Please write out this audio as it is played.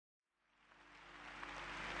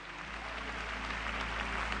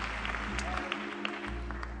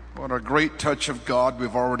What a great touch of God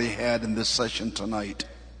we've already had in this session tonight.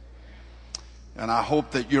 And I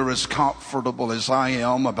hope that you're as comfortable as I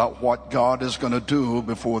am about what God is going to do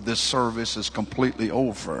before this service is completely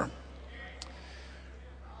over.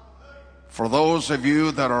 For those of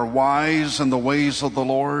you that are wise in the ways of the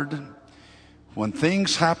Lord, when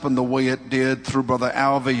things happen the way it did through Brother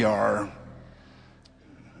Alviar,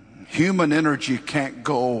 human energy can't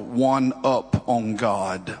go one up on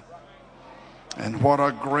God. And what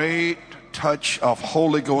a great touch of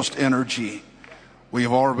Holy Ghost energy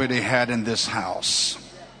we've already had in this house.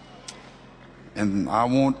 And I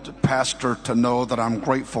want the pastor to know that I'm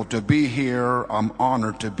grateful to be here. I'm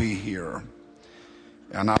honored to be here.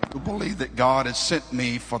 And I do believe that God has sent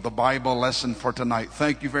me for the Bible lesson for tonight.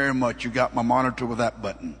 Thank you very much. You got my monitor with that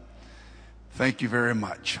button. Thank you very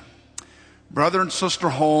much. Brother and Sister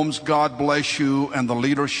Holmes, God bless you and the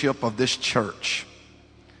leadership of this church.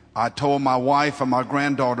 I told my wife and my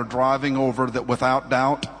granddaughter driving over that without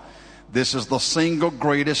doubt, this is the single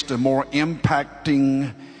greatest and more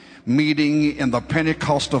impacting meeting in the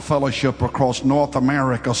Pentecostal fellowship across North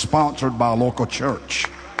America, sponsored by a local church.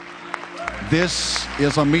 This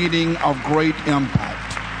is a meeting of great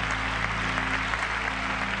impact.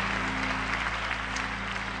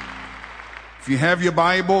 If you have your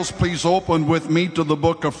Bibles, please open with me to the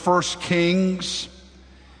book of 1 Kings.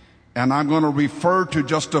 And I'm going to refer to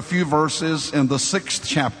just a few verses in the 6th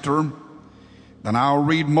chapter. Then I'll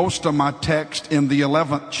read most of my text in the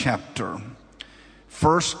 11th chapter.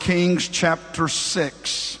 1 Kings chapter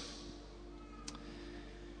 6.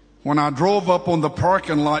 When I drove up on the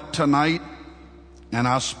parking lot tonight and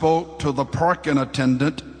I spoke to the parking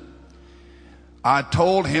attendant, I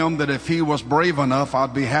told him that if he was brave enough,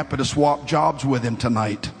 I'd be happy to swap jobs with him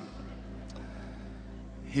tonight.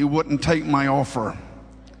 He wouldn't take my offer.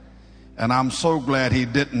 And I'm so glad he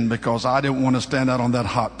didn't, because I didn't want to stand out on that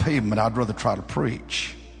hot pavement. I'd rather try to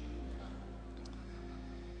preach.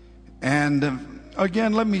 And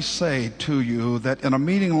again, let me say to you that in a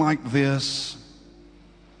meeting like this,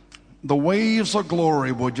 the waves of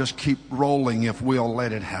glory will just keep rolling if we'll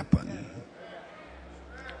let it happen.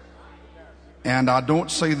 And I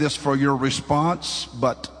don't say this for your response,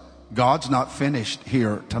 but God's not finished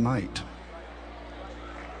here tonight.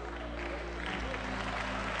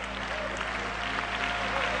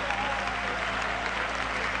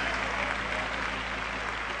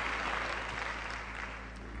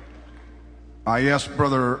 I asked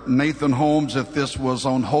Brother Nathan Holmes if this was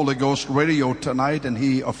on Holy Ghost Radio tonight, and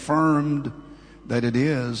he affirmed that it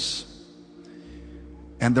is.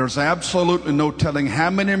 And there's absolutely no telling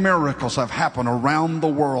how many miracles have happened around the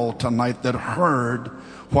world tonight that heard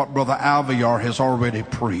what Brother Alviar has already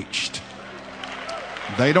preached.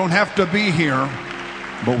 They don't have to be here,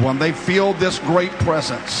 but when they feel this great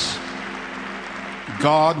presence,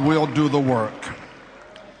 God will do the work.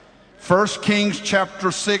 1 Kings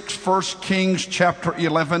chapter 6, 1 Kings chapter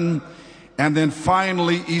 11, and then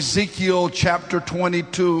finally Ezekiel chapter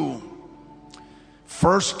 22.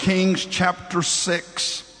 1 Kings chapter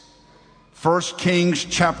 6, 1 Kings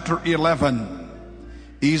chapter 11,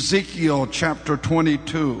 Ezekiel chapter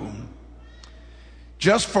 22.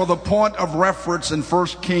 Just for the point of reference in 1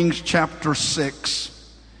 Kings chapter 6,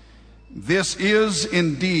 this is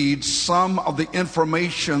indeed some of the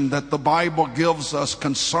information that the Bible gives us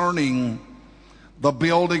concerning the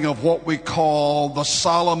building of what we call the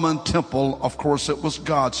Solomon temple. Of course, it was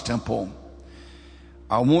God's temple.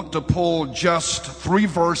 I want to pull just 3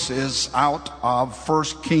 verses out of 1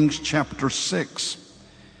 Kings chapter 6.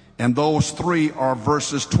 And those 3 are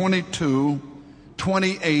verses 22,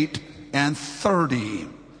 28, and 30,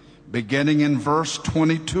 beginning in verse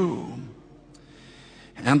 22.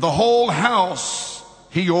 And the whole house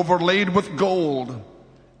he overlaid with gold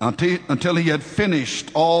until he had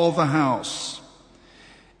finished all the house.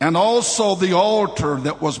 And also the altar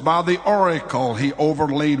that was by the oracle he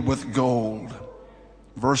overlaid with gold.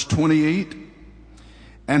 Verse 28.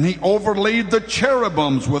 And he overlaid the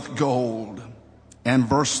cherubims with gold. And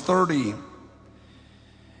verse 30.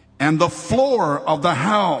 And the floor of the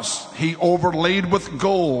house he overlaid with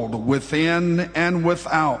gold within and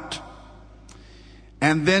without.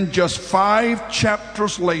 And then just 5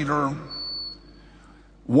 chapters later,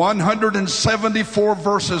 174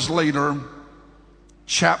 verses later,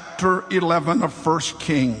 chapter 11 of 1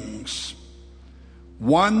 Kings.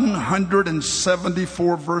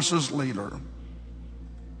 174 verses later,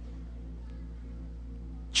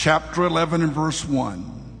 chapter 11 and verse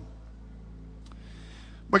 1.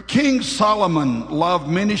 But King Solomon loved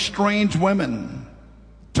many strange women,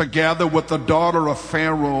 together with the daughter of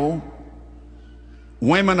Pharaoh,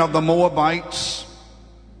 women of the Moabites,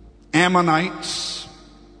 Ammonites,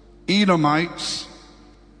 Edomites,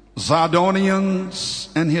 Zidonians,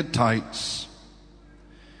 and Hittites,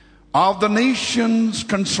 of the nations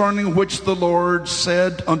concerning which the Lord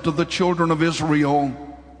said unto the children of Israel,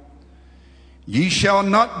 Ye shall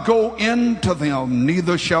not go into them,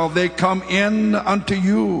 neither shall they come in unto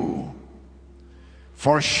you.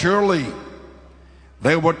 For surely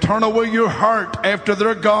they will turn away your heart after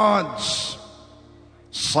their gods.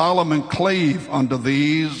 Solomon clave unto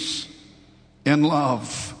these in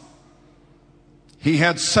love. He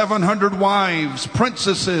had 700 wives,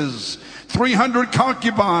 princesses, 300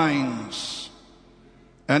 concubines,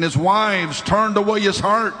 and his wives turned away his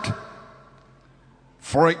heart.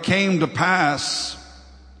 For it came to pass,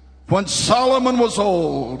 when Solomon was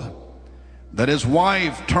old, that his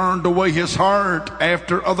wife turned away his heart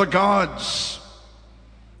after other gods,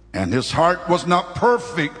 and his heart was not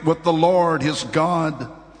perfect with the Lord his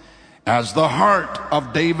God, as the heart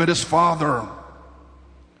of David his father.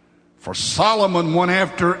 For Solomon went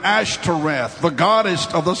after Ashtoreth, the goddess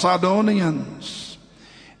of the Sidonians,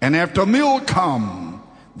 and after Milcom,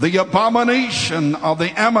 the abomination of the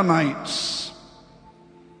Ammonites.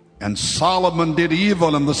 And Solomon did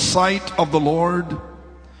evil in the sight of the Lord,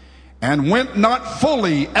 and went not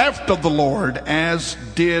fully after the Lord, as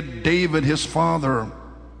did David his father.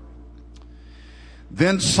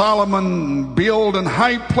 Then Solomon built an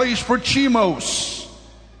high place for Chemos,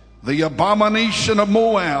 the abomination of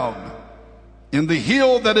Moab, in the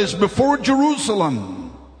hill that is before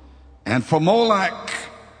Jerusalem, and for Moloch,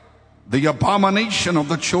 the abomination of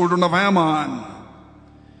the children of Ammon.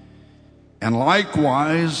 And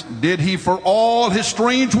likewise did he for all his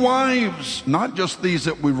strange wives, not just these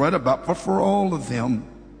that we read about, but for all of them,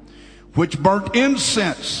 which burnt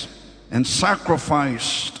incense and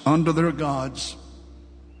sacrificed unto their gods.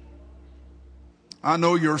 I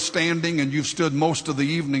know you're standing and you've stood most of the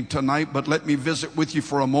evening tonight, but let me visit with you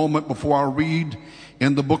for a moment before I read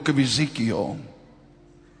in the book of Ezekiel.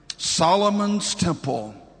 Solomon's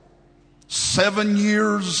temple, 7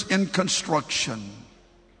 years in construction.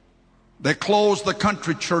 They closed the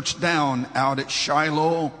country church down out at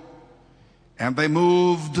Shiloh, and they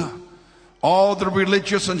moved all the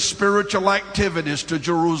religious and spiritual activities to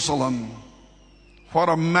Jerusalem. What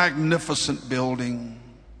a magnificent building.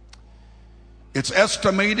 It's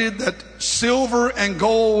estimated that silver and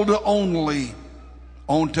gold only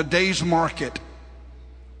on today's market,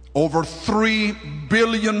 over $3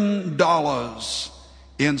 billion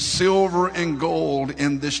in silver and gold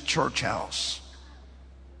in this church house.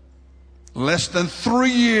 Less than 3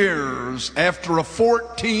 years after a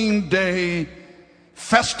 14-day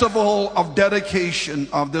festival of dedication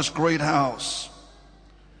of this great house,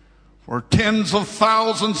 where tens of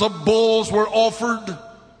thousands of bulls were offered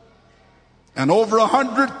and over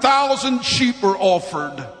 100,000 sheep were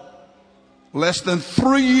offered. Less than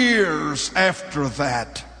 3 years after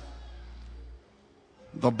that,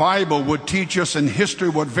 the Bible would teach us and history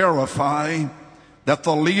would verify that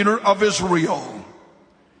the leader of Israel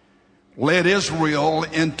led Israel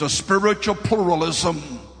into spiritual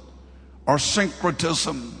pluralism or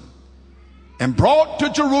syncretism and brought to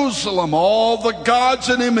Jerusalem all the gods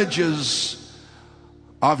and images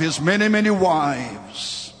of his many, many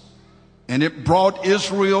wives. And it brought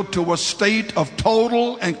Israel to a state of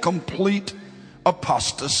total and complete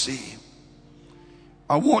apostasy.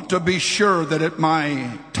 I want to be sure that at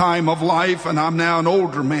my time of life, and I'm now an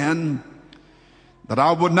older man, that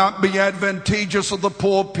I would not be advantageous of the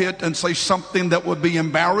pulpit and say something that would be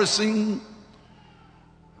embarrassing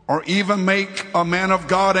or even make a man of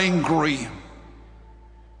God angry.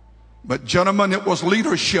 But gentlemen, it was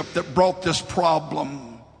leadership that brought this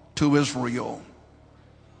problem to Israel.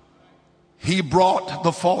 He brought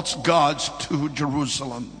the false gods to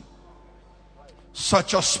Jerusalem.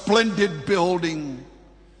 Such a splendid building,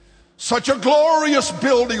 such a glorious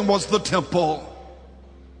building was the temple.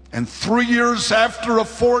 And 3 years after a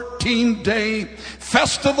 14-day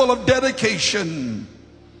festival of dedication,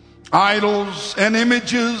 idols and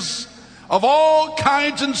images of all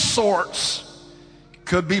kinds and sorts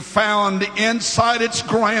could be found inside its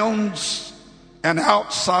grounds and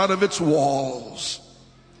outside of its walls.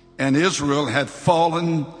 And Israel had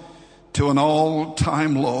fallen to an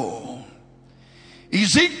all-time low.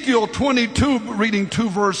 Ezekiel 22, reading 2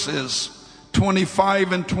 verses,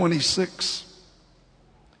 25 and 26.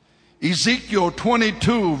 Ezekiel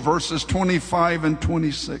 22, verses 25 and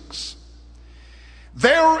 26.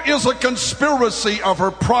 There is a conspiracy of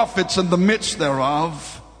her prophets in the midst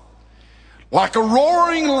thereof, like a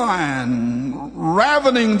roaring lion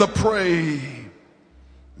ravening the prey.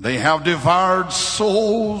 They have devoured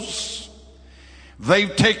souls.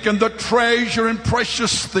 They've taken the treasure and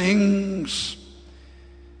precious things.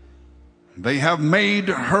 They have made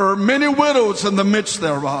her many widows in the midst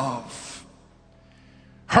thereof.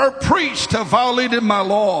 Her priests have violated my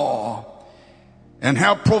law and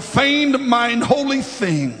have profaned mine holy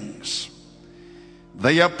things.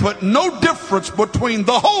 They have put no difference between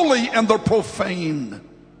the holy and the profane.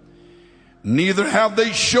 Neither have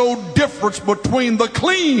they showed difference between the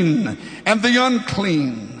clean and the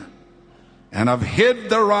unclean, and have hid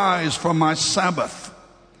their eyes from my Sabbath,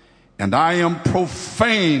 and I am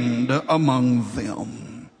profaned among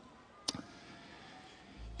them.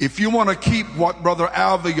 If you want to keep what Brother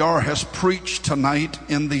Alviar has preached tonight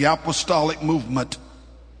in the apostolic movement,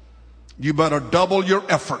 you better double your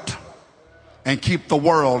effort and keep the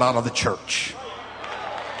world out of the church.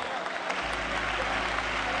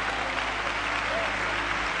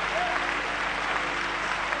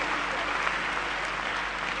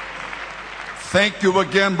 Thank you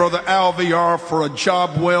again, Brother Alviar, for a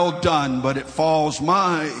job well done, but it falls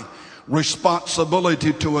my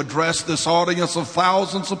responsibility to address this audience of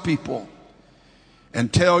thousands of people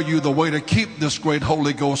and tell you the way to keep this great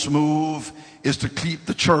Holy Ghost move is to keep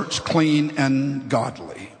the church clean and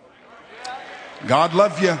godly. God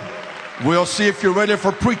love you. We'll see if you're ready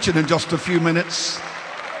for preaching in just a few minutes.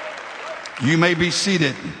 You may be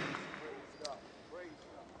seated.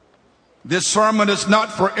 This sermon is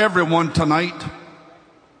not for everyone tonight.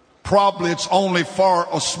 Probably it's only for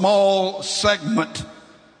a small segment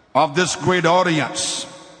of this great audience.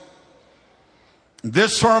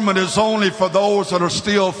 This sermon is only for those that are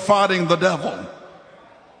still fighting the devil.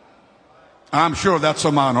 I'm sure that's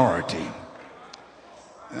a minority.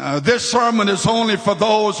 This sermon is only for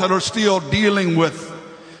those that are still dealing with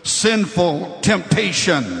sinful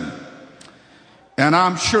temptation. And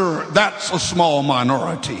I'm sure that's a small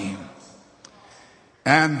minority.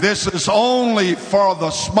 And this is only for the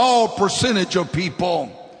small percentage of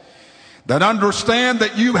people that understand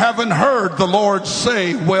that you haven't heard the Lord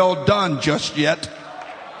say, well done, just yet.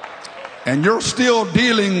 And you're still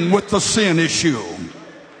dealing with the sin issue.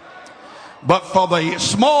 But for the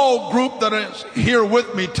small group that is here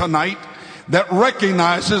with me tonight that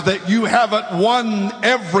recognizes that you haven't won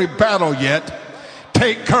every battle yet,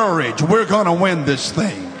 take courage. We're going to win this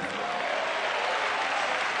thing.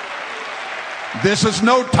 This is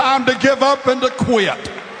no time to give up and to quit.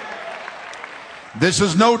 This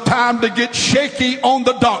is no time to get shaky on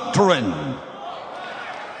the doctrine.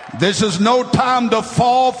 This is no time to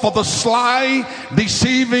fall for the sly,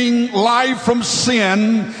 deceiving lie from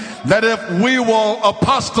sin that if we will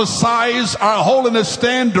apostatize our holiness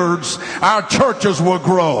standards, our churches will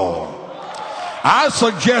grow. I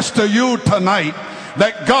suggest to you tonight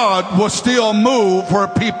that God will still move where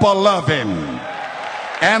people love Him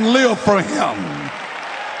and live for Him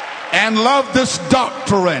and love this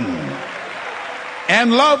doctrine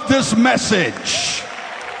and love this message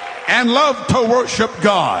and love to worship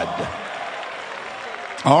God.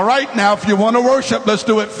 All right, now if you want to worship, let's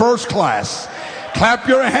do it first class. Clap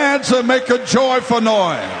your hands and make a joyful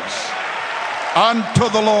noise unto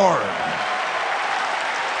the Lord.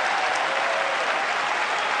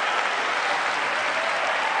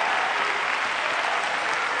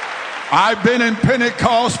 I've been in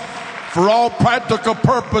Pentecost for all practical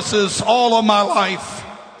purposes all of my life.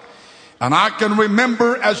 And I can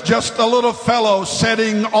remember as just a little fellow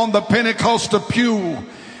sitting on the Pentecostal pew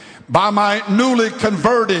by my newly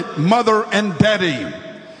converted mother and daddy.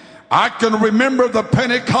 I can remember the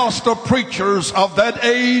Pentecostal preachers of that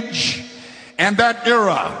age and that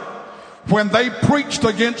era. When they preached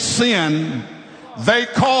against sin, they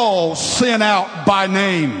called sin out by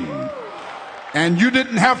name. And you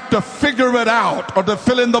didn't have to figure it out or to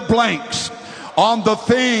fill in the blanks on the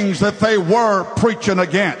things that they were preaching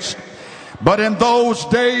against. But in those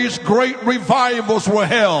days, great revivals were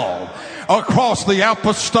held across the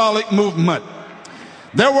apostolic movement.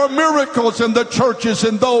 There were miracles in the churches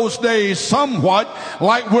in those days, somewhat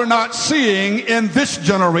like we're not seeing in this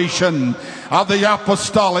generation of the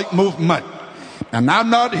apostolic movement. And I'm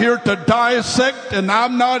not here to dissect, and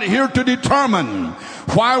I'm not here to determine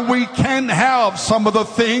why we can't have some of the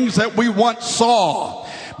things that we once saw.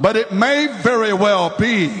 But it may very well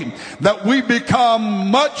be that we become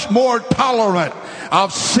much more tolerant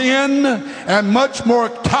of sin and much more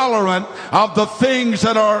tolerant of the things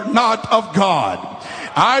that are not of God.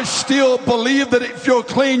 I still believe that if you'll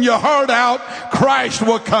clean your heart out, Christ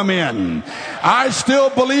will come in. I still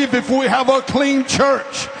believe if we have a clean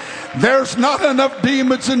church, there's not enough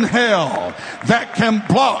demons in hell that can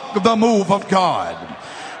block the move of God.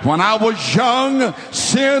 When I was young,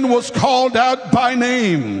 sin was called out by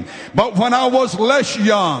name. But when I was less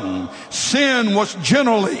young, sin was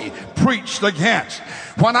generally preached against.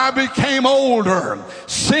 When I became older,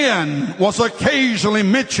 sin was occasionally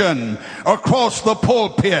mentioned across the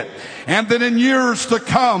pulpit. And then in years to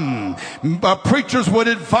come, preachers would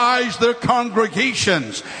advise their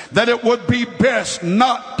congregations that it would be best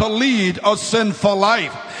not to lead a sinful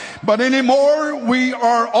life. But anymore, we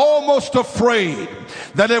are almost afraid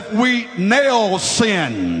that if we nail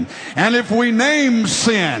sin and if we name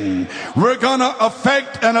sin, we're going to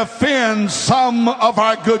affect and offend some of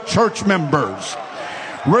our good church members.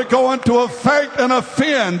 We're going to affect and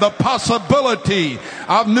offend the possibility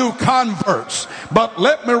of new converts. But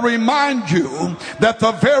let me remind you that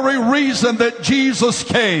the very reason that Jesus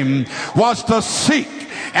came was to seek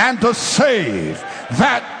and to save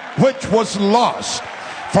that which was lost.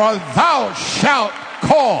 For thou shalt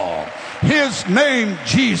call his name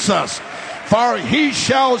Jesus, for he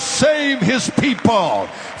shall save his people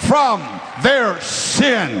from their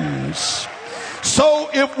sins. So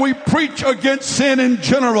if we preach against sin in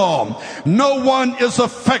general, no one is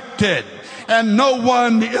affected and no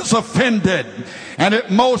one is offended. And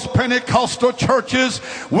at most Pentecostal churches,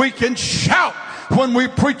 we can shout when we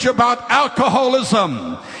preach about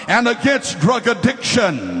alcoholism and against drug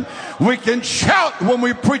addiction. We can shout when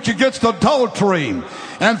we preach against adultery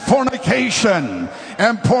and fornication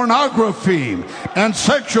and pornography and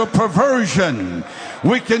sexual perversion.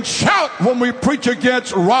 We can shout when we preach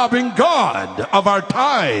against robbing God of our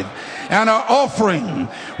tithe and our offering.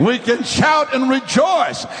 We can shout and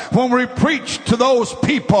rejoice when we preach to those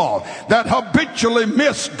people that habitually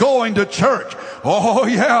miss going to church. Oh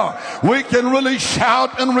yeah, we can really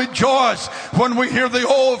shout and rejoice when we hear the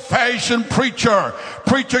old-fashioned preacher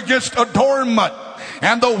preach against adornment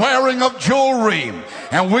and the wearing of jewelry.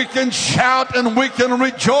 And we can shout and we can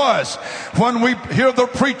rejoice when we hear the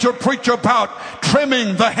preacher preach about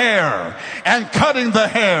trimming the hair and cutting the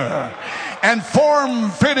hair and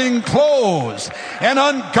form-fitting clothes and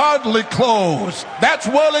ungodly clothes. That's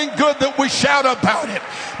well and good that we shout about it.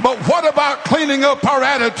 But what about cleaning up our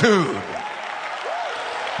attitude?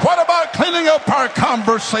 What about cleaning up our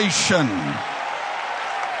conversation?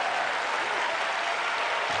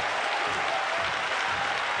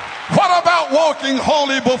 What about walking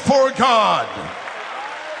holy before God?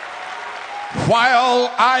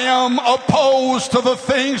 While I am opposed to the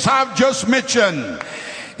things I've just mentioned,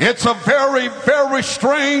 it's a very, very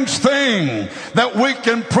strange thing that we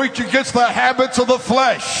can preach against the habits of the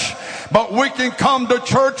flesh, but we can come to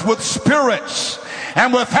church with spirits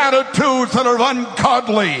and with attitudes that are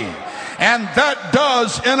ungodly. And that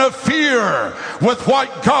does interfere with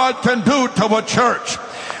what God can do to a church.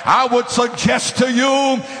 I would suggest to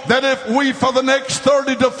you that if we for the next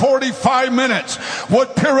 30 to 45 minutes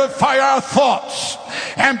would purify our thoughts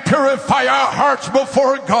and purify our hearts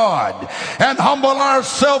before God and humble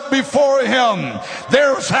ourselves before Him,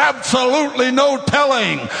 there's absolutely no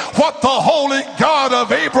telling what the holy God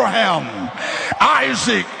of Abraham,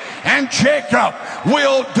 Isaac, and Jacob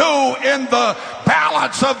will do in the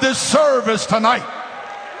balance of this service tonight.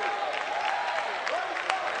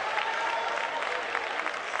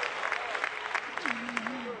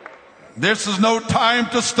 This is no time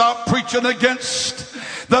to stop preaching against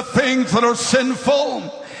the things that are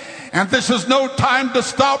sinful. And this is no time to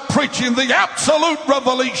stop preaching the absolute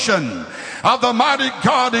revelation of the mighty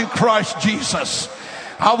God in Christ Jesus.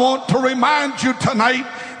 I want to remind you tonight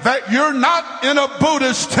that you're not in a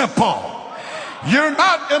Buddhist temple. You're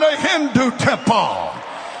not in a Hindu temple.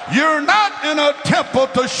 You're not in a temple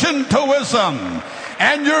to Shintoism.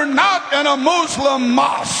 And you're not in a Muslim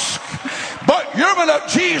mosque. But you're in a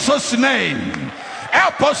Jesus name,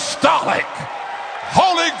 apostolic,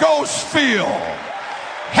 Holy Ghost filled,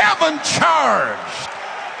 heaven charged.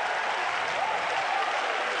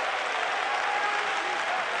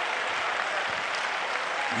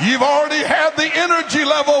 You've already had the energy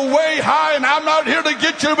level way high, and I'm not here to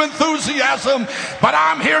get you enthusiasm, but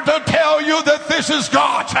I'm here to tell you that this is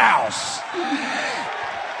God's house.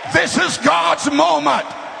 This is God's moment.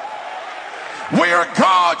 We're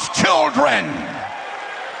God's children.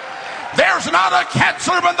 There's not a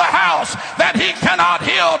cancer in the house that He cannot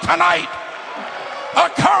heal tonight. A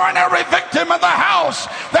coronary victim in the house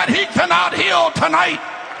that He cannot heal tonight.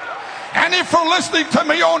 And if you're listening to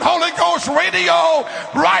me on Holy Ghost radio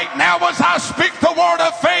right now as I speak the word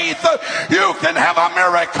of faith, you can have a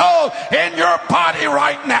miracle in your body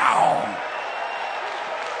right now.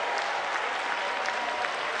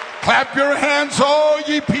 Clap your hands, all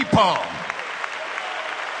ye people.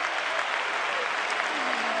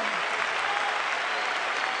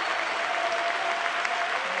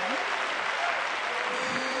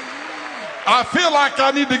 I feel like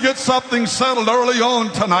I need to get something settled early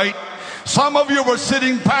on tonight. Some of you were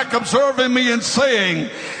sitting back observing me and saying,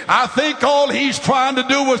 I think all he's trying to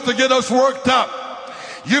do was to get us worked up.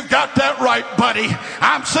 You've got that right, buddy.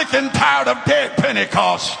 I'm sick and tired of dead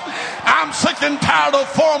Pentecost. I'm sick and tired of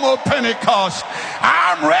formal Pentecost.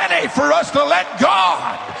 I'm ready for us to let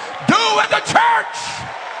God do in the church.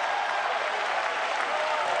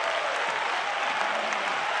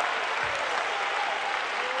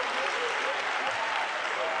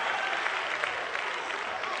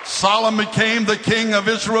 Solomon became the king of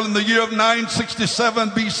Israel in the year of 967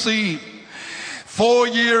 BC. 4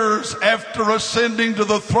 years after ascending to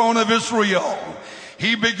the throne of Israel,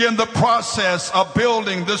 he began the process of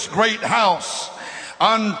building this great house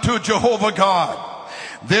unto Jehovah God.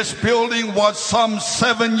 This building was some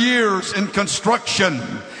 7 years in construction,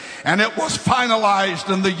 and it was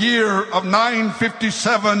finalized in the year of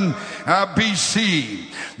 957 BC.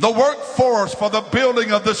 The workforce for the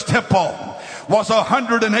building of this temple was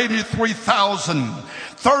 183,000.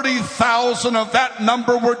 30,000 of that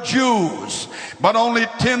number were Jews, but only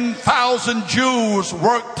 10,000 Jews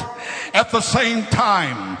worked at the same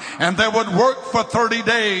time, and they would work for 30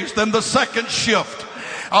 days. Then the second shift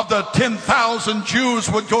of the 10,000 Jews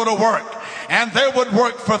would go to work, and they would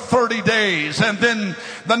work for 30 days. And then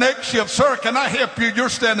the next shift. Sir, can I help you? You're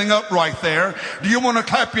standing up right there. Do you want to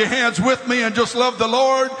clap your hands with me and just love the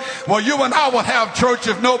Lord? Well, you and I will have church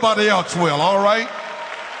if nobody else will, all right?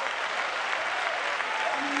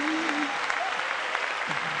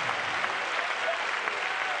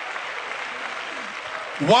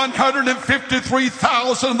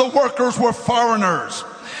 $153,000 of the workers were foreigners.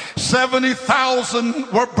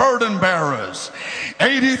 70,000 were burden bearers.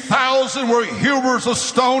 80,000 were hewers of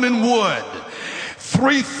stone and wood.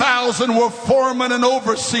 3,000 were foremen and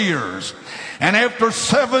overseers. And after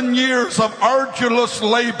 7 years of arduous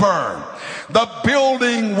labor, the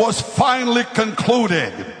building was finally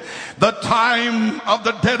concluded. The time of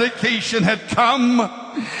the dedication had come,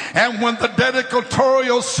 and when the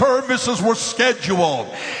dedicatorial services were scheduled,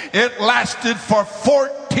 it lasted for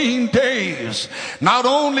 14 days. Not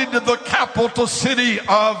only did the capital city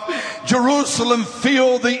of Jerusalem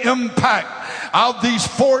feel the impact of these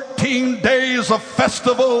 14 days of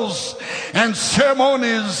festivals and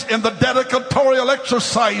ceremonies in the dedicatorial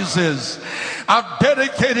exercises of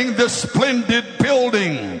dedicating this splendid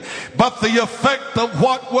building, but the effect of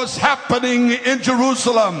what was happening in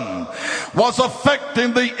Jerusalem was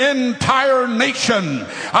affecting the entire nation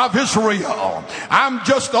of Israel. I'm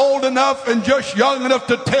just old enough and just young enough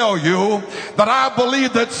to tell you that I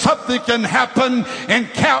believe that something can happen in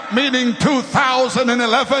Camp Meeting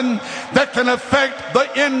 2011 that can affect the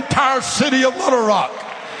entire city of Little Rock,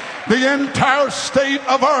 the entire state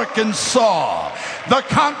of Arkansas, the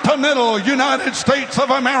continental United States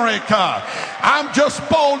of America. I'm just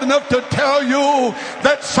bold enough to tell you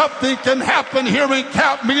that something can happen here in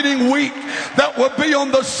Camp Meeting Week that will be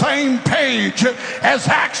on the same page as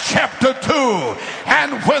Acts chapter 2.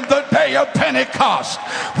 And when the day of Pentecost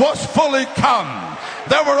was fully come,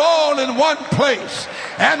 they were all in one place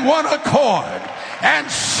and one accord.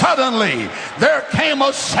 And suddenly there came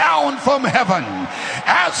a sound from heaven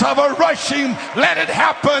as of a rushing. Let it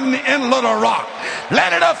happen in Little Rock.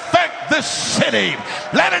 Let it affect this city.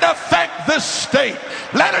 Let it affect this state.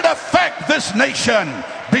 Let it affect this nation.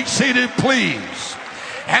 Be seated, please.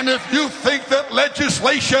 And if you think that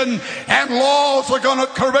legislation and laws are going to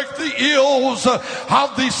correct the ills of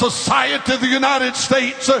the society of the United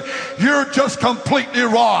States, you're just completely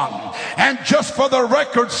wrong. And just for the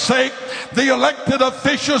record's sake, the elected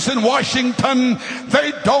officials in Washington,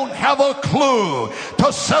 they don't have a clue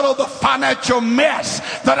to settle the financial mess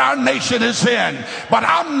that our nation is in. But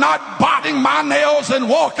I'm not biting my nails and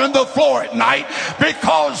walking the floor at night,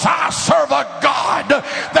 because I serve a God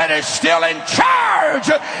that is still in charge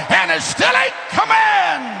and is still in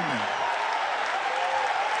command.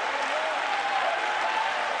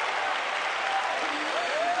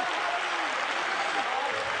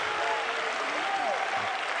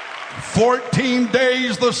 For 14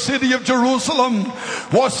 days, the city of Jerusalem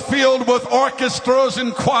was filled with orchestras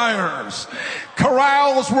and choirs.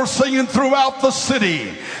 Chorales were singing throughout the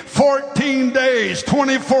city. 14 days,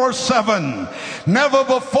 24/7. Never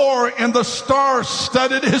before in the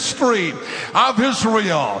star-studded history of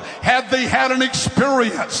Israel had they had an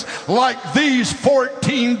experience like these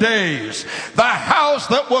 14 days. The house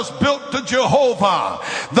that was built to Jehovah,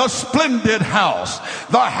 the splendid house,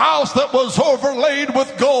 the house that was overlaid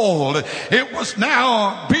with gold, it was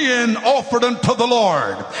now being offered unto the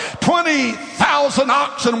Lord. 20,000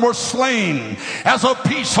 oxen were slain as a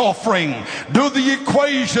peace offering. Do the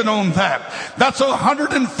equation on that. That's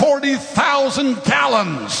 140,000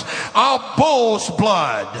 gallons of bull's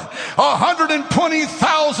blood.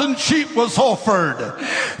 120,000 sheep was offered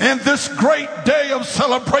in this great day of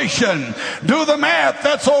celebration. Do the math.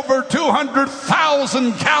 That's over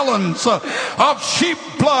 200,000 gallons of sheep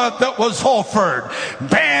blood that was offered.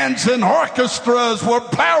 Bands and orchestras were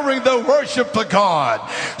powering the worship to God.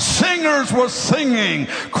 Singers were singing.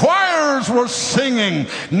 Choirs were singing.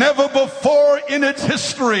 Never before in its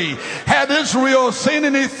history had Israel seen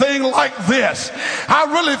anything like this. I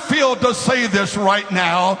really feel to say this right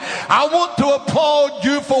now. I want to applaud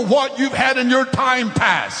you for what you've had in your time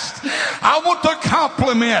past. I want to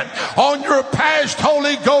compliment on your past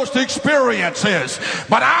Holy Ghost experiences.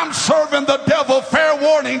 But I'm serving the devil fair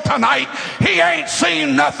warning tonight. He ain't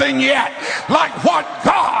seen nothing yet like what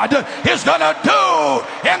God is going to do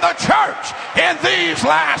in the church in these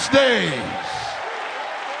last days.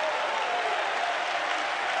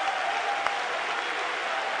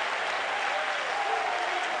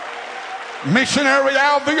 Missionary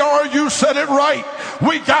Alviar, you said it right.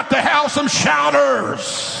 We got to have some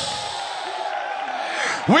shouters.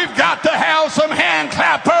 We've got to have some hand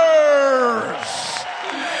clappers.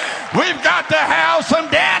 We've got to have some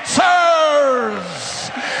dancers.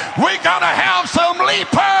 We got to have some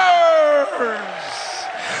leapers.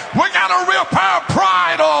 We got to rip our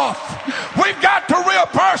pride off. We've got to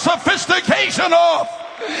rip our sophistication off.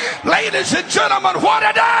 Ladies and gentlemen, what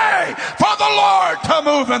a day for the Lord to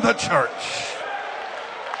move in the church.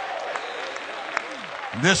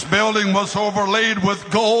 This building was overlaid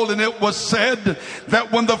with gold, and it was said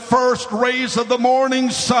that when the first rays of the morning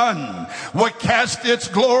sun would cast its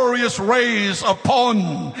glorious rays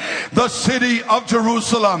upon the city of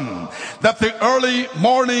Jerusalem, that the early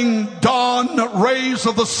morning dawn rays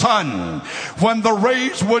of the sun, when the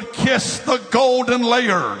rays would kiss the golden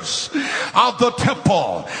layers of the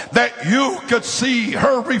temple, that you could see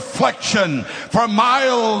her reflection for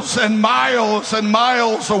miles and miles and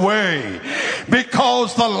miles away, because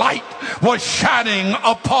the light was shining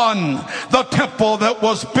upon the temple that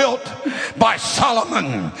was built by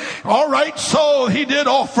Solomon. All right, so he did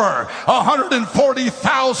offer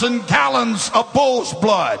 140,000 gallons of bull's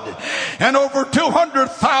blood and over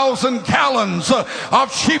 200,000 gallons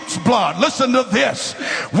of sheep's blood. Listen to this.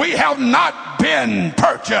 We have not been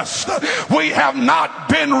purchased. We have not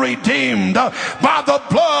been redeemed by the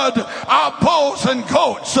blood of bulls and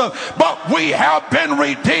goats, but we have been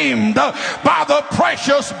redeemed by the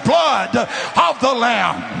precious blood of the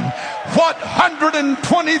Lamb. What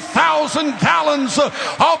 120,000 gallons of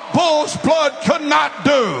bull's blood could not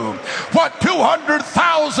do, what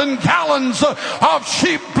 200,000 gallons of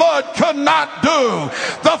sheep blood could not do,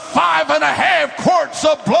 the 5.5 quarts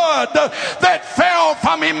of blood that fell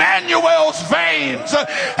from Emmanuel's veins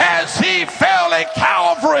as he fell at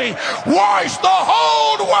Calvary washed the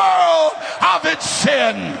whole world of its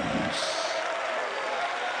sins.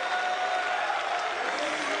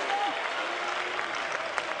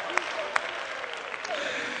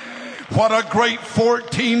 What a great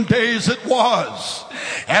 14 days it was.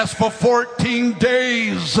 As for 14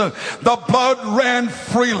 days, the blood ran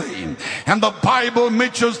freely. And the Bible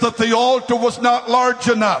mentions that the altar was not large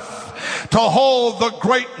enough to hold the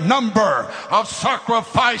great number of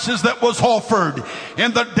sacrifices that was offered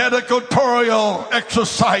in the dedicatorial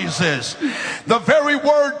exercises. The very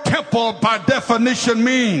word temple by definition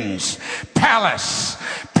means palace.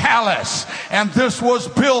 Palace. And this was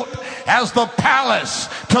built as the palace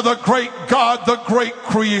to the great God, the great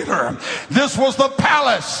creator. This was the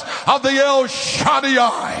palace of the El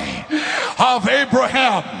Shaddai of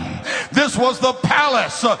Abraham. This was the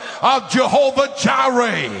palace of Jehovah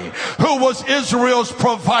Jireh, who was Israel's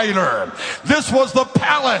provider. This was the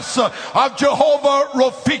palace of Jehovah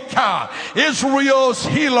Rafika, Israel's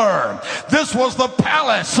healer. This was the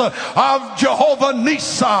palace of Jehovah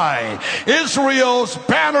Nissi, Israel's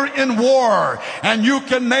banner in war. And you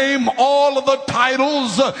can name all of the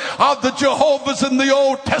titles of the Jehovah's in the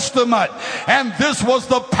Old Testament. And this was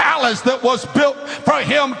the palace that was built for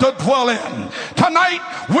him to dwell in. Tonight,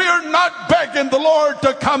 we're not begging the Lord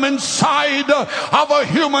to come inside of a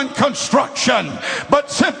human construction,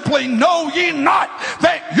 but simply know ye not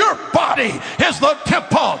that your body is the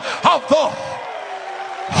temple of the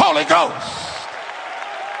Holy Ghost.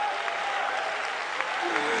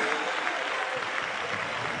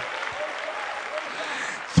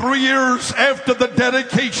 Three years after the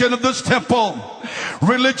dedication of this temple,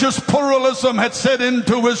 religious pluralism had set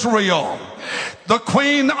into Israel. The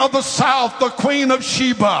queen of the south, the queen of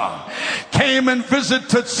Sheba, came and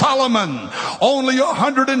visited Solomon, only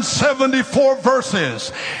 174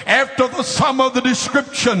 verses after the sum of the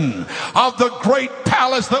description of the great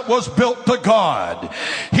palace that was built to God.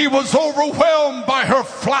 He was overwhelmed by her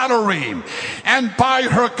flattery and by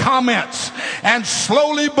her comments, and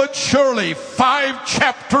slowly but surely, 5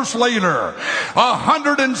 chapters later,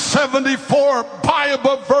 174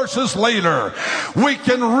 Bible verses later, we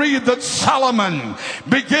can read that Solomon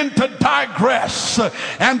began to digress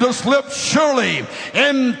and to slip surely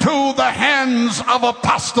into the hands of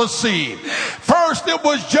apostasy. First, it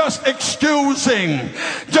was just excusing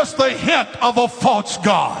just the hint of a false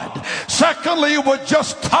god. Secondly, it was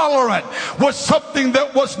just tolerant with something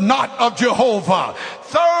that was not of Jehovah.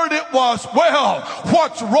 Third, it was, well,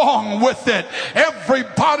 what's wrong with it?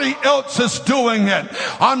 Everybody else is doing it.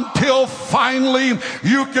 Until finally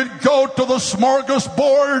you could go to the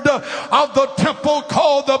smorgasbord of the temple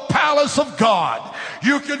called the palace of God.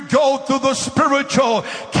 You could go through the spiritual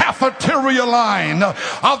cafeteria line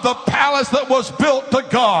of the palace that was built to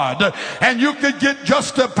God, and you could get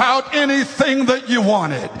just about anything that you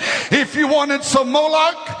wanted. If you wanted some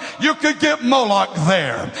Moloch, you could get Moloch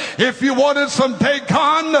there. If you wanted some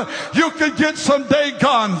Dagon, you could get some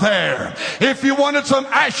Dagon there. If you wanted some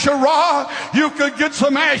Asherah, you could get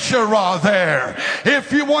some Asherah there.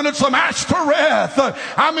 If you wanted some Ashtoreth,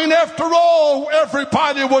 after all,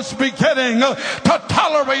 everybody was beginning to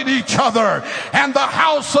tolerate each other, and the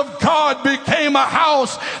house of God became a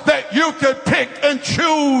house that you could pick and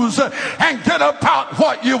choose and get about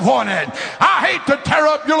what you wanted. I hate to tear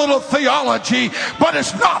up your little theology, but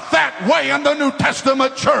it's not that way in the New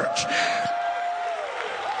Testament church.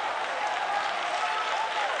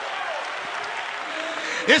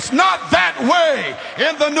 It's not that way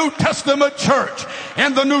in the New Testament church.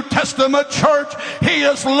 In the New Testament church, He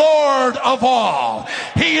is Lord of all.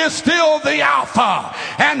 He is still the Alpha,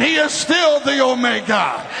 and He is still the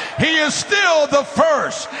Omega. He is still the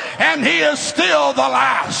first, and He is still the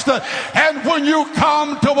last. And when you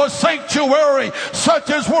come to a sanctuary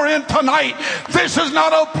such as we're in tonight, this is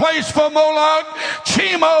not a place for Moloch,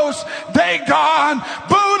 Chemos, Dagon,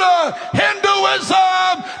 Buddha,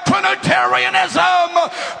 Hinduism,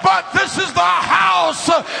 Trinitarianism, but this is the house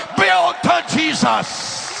built to Jesus.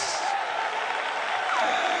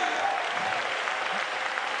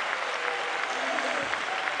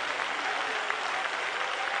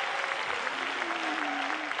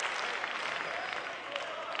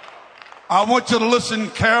 I want you to listen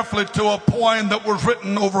carefully to a poem that was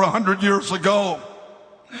written over 100 years ago.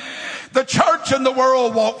 The church and the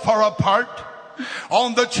world walk far apart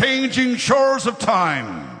on the changing shores of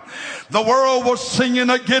time. The world was singing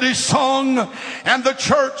a giddy song, and the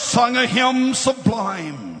church sung a hymn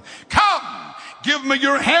sublime. Come, give me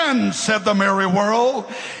your hand, said the merry world,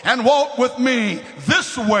 and walk with me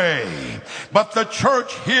this way. But the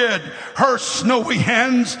church hid her snowy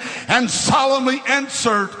hands and solemnly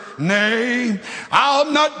answered, nay,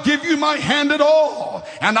 I'll not give you my hand at all,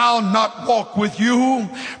 and I'll not walk with you.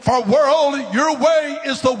 For world, your way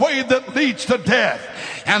is the way that leads to death,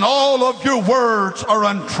 and all of your words are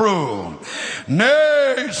untrue.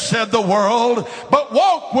 Nay, said the world, but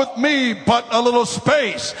walk with me but a little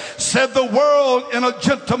space, said the world in a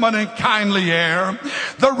gentleman and kindly air.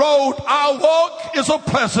 The road I'll walk is a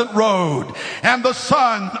pleasant road, and the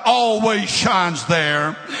sun always shines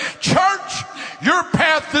there. Church, your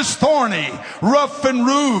path is thorny, rough and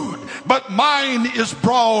rude, but mine is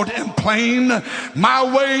broad and plain.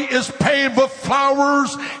 My way is paved with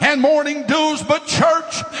flowers and morning dews, but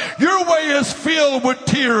church, your way is filled with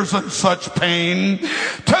tears and such pain.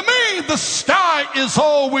 To me, the sky is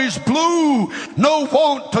always blue, no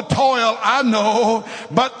want to toil, I know,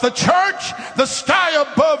 but the church, the sky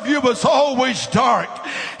above you is always dark,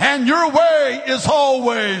 and your way is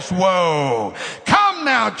always woe. Come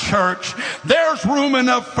now, church, there's room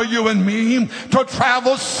enough for you and me to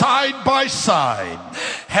travel side by side.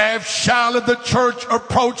 Half shyly the church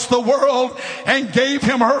approached the world and gave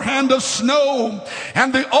him her hand of snow,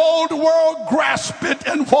 and the old world grasped it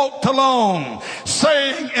and walked along,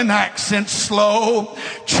 saying in accents slow,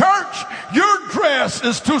 church, your dress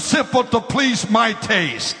is too simple to please my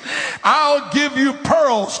taste. I'll give you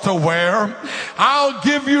pearls to wear. I'll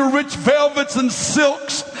give you rich velvets and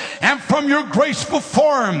silks, and from your graceful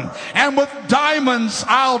form and with diamonds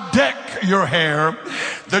I'll deck your hair.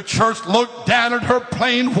 The church looked down at her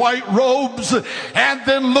plain white robes and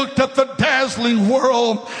then looked at the dazzling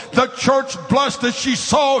world. The church blushed as she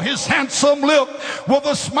saw his handsome lip with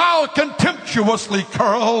a smile contemptuously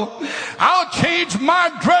curled. "I'll change my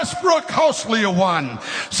dress for a costlier one,"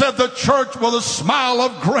 said the church with a smile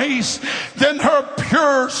of grace. Then her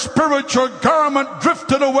pure spiritual garment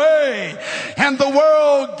drifted away, and the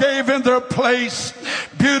world gave in their place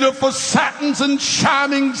beautiful satins and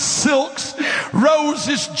shining silks,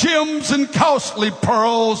 roses, gems, and costly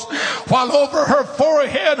pearls, while over her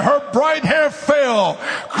forehead her bright hair fell,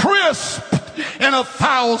 crisped in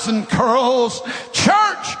 1,000 curls.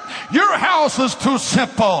 Church, your house is too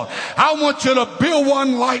simple. I want you to build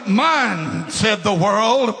one like mine, said the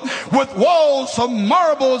world, with walls of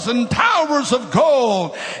marbles and towers of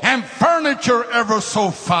gold and furniture ever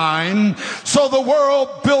so fine. So the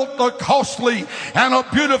world built a costly and a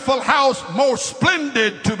beautiful house, more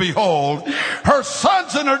splendid to behold. Her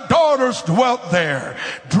sons and her daughters dwelt there,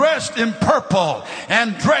 dressed in purple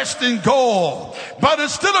and dressed in gold. But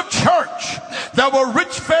instead of church, there were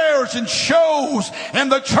rich fairs and shows,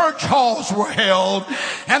 and the church halls were held,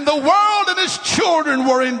 and the world and its children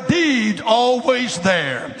were indeed always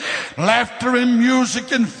there. Laughter and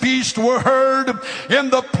music and feast were heard in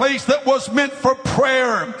the place that was meant for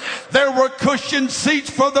prayer. There were cushioned seats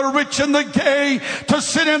for the rich and the gay to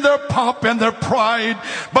sit in their pomp and their pride,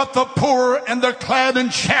 but the poor and the clad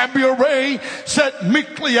in shabby array sat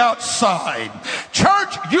meekly outside.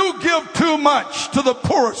 Church, you give too much to the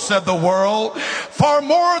poor, said the world, far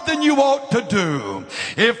more than you ought to do.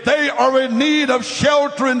 If they are in need of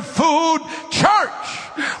shelter and food, church,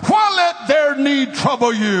 why let their need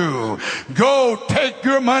trouble you? Go, take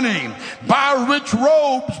your money, buy rich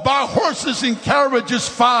robes, buy horses and carriages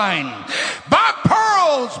fine, buy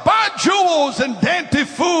pearls, buy jewels and dainty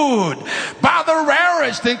food, buy the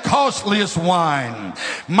rarest and costliest wine.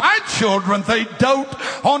 My children, they dote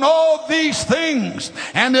on all these things,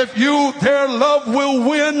 and if you their love will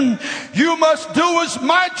win, you must do as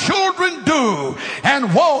my children do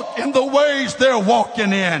and walk in the ways they're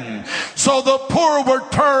walking in. So the poor were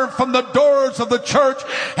turned from the doors of the church,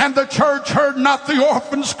 and the church heard not the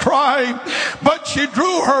orphans cry, but she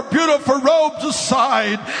drew her beautiful robes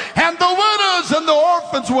aside, and the widows and the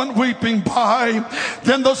orphans went weeping by.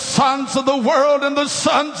 Then the sons of the world and the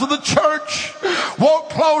sons of the church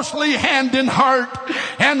walked closely hand in heart,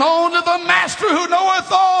 and only the Master who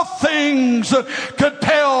knoweth all things could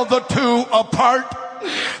tell the two apart.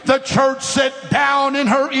 The church sat down in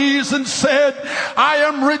her ease and said, I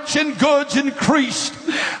am rich in goods increased.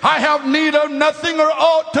 I have need of nothing or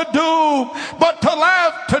aught to do but to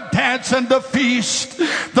laugh, to dance, and to feast.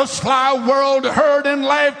 The sly world heard and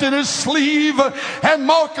laughed in his sleeve and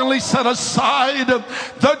mockingly set aside,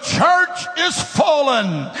 the church is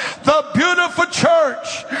fallen, the beautiful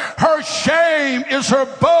church. Her shame is her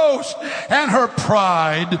boast and her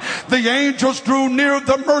pride. The angels drew near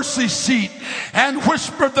the mercy seat and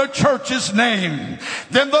whispered the church's name.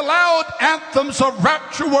 Then the loud anthems of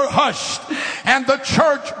rapture were hushed, and the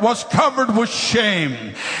church was covered with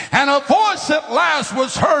shame. And a voice at last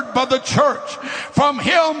was heard by the church from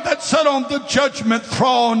him that sat on the judgment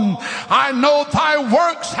throne. I know thy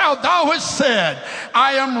works, how thou hast said,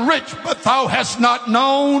 I am rich, but thou hast not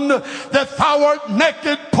known that thou art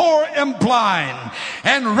naked, poor, and blind,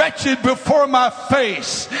 and wretched before my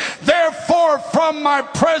face. Therefore from my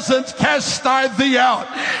presence cast I thee out,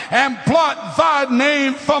 and blot thy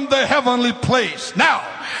name from the heavenly place. Now,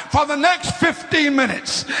 for the next 15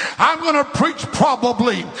 minutes, I'm going to preach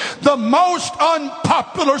probably the most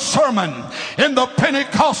unpopular sermon in the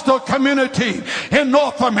Pentecostal community in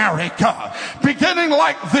North America. Beginning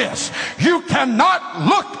like this: you cannot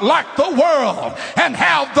look like the world and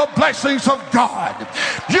have the blessings of God.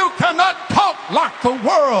 You cannot talk like the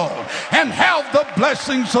world and have the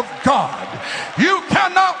blessings of God. You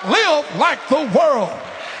cannot live like the world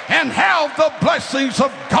and have the blessings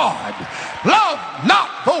of God. Love not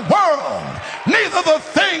the world, neither the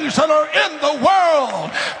things that are in the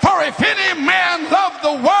world. For if any man love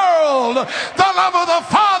the world, the love of the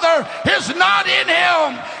Father is not in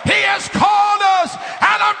him. He has called us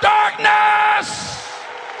out of darkness.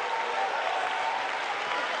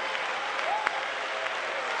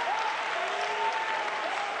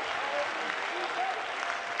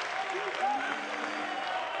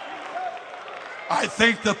 I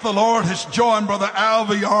think that the Lord has joined Brother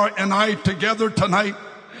Alviar and I together tonight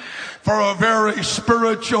for a very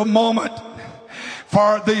spiritual moment,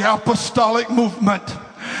 for the apostolic movement,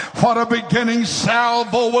 what a beginning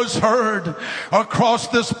salvo was heard across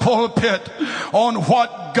this pulpit on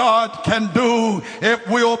what God can do if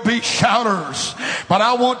we'll be shouters. But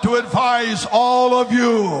I want to advise all of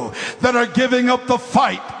you that are giving up the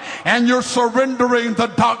fight and you're surrendering the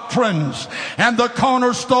doctrines and the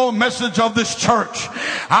cornerstone message of this church.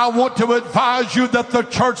 I want to advise you that the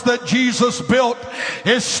church that Jesus built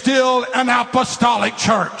is still an apostolic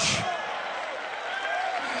church.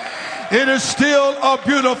 It is still a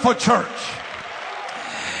beautiful church.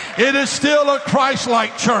 It is still a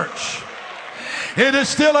Christ-like church. It is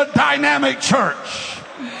still a dynamic church.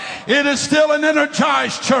 It is still an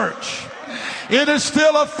energized church. It is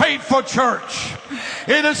still a faithful church.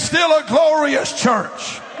 It is still a glorious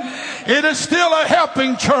church. It is still a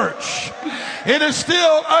helping church. It is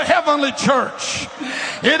still a heavenly church.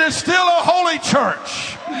 It is still a holy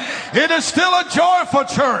church. It is still a joyful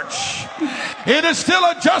church. It is still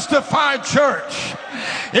a justified church.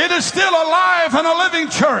 It is still alive and a living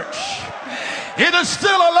church. It is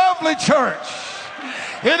still a lovely church.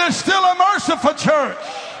 It is still a merciful church.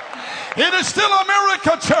 It is still a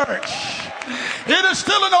miracle church. It is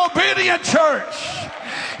still an obedient church.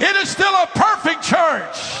 It is still a perfect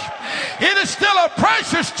church. It is still a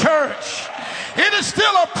precious church. It is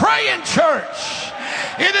still a praying church.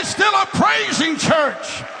 It is still a praising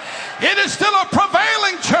church. It is still a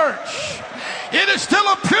prevailing church. It is still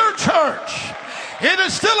a pure church. It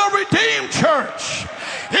is still a redeemed church.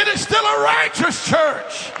 It is still a righteous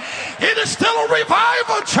church. It is still a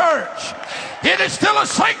revival church. It is still a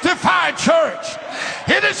sanctified church.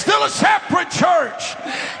 It is still a separate church.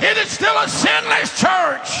 It is still a sinless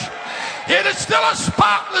church. It is still a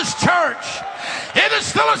spotless church. It is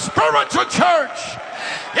still a spiritual church.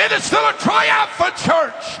 It is still a triumphant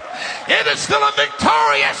church. It is still a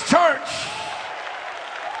victorious church.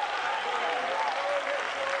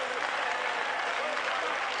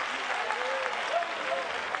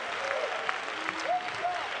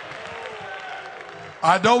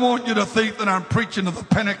 I don't want you to think that I'm preaching to the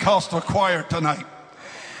Pentecostal choir tonight.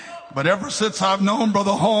 But ever since I've known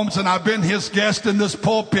Brother Holmes and I've been his guest in this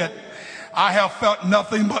pulpit, I have felt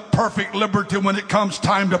nothing but perfect liberty when it comes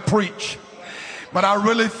time to preach. But I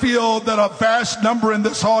really feel that a vast number in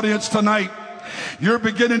this audience tonight, you're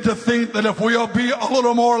beginning to think that if we'll be a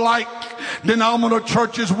little more like denominational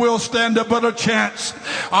churches, we'll stand a better chance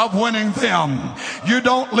of winning them. You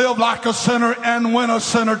don't live like a sinner and win a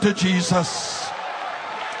sinner to Jesus.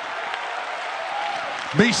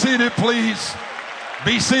 Be seated, please.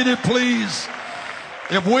 Be seated, please.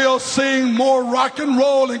 If we'll sing more rock and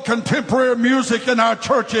roll and contemporary music in our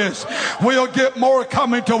churches, we'll get more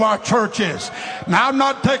coming to our churches. Now, I'm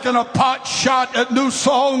not taking a pot shot at new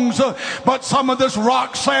songs, but some of this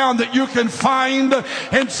rock sound that you can find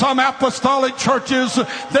in some apostolic churches,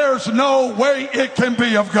 there's no way it can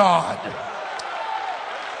be of God.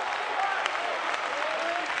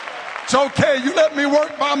 It's okay. You let me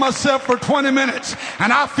work by myself for 20 minutes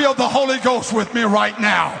and I feel the Holy Ghost with me right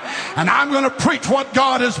now. And I'm going to preach what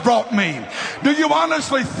God has brought me. Do you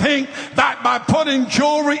honestly think that by putting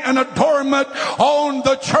jewelry and adornment on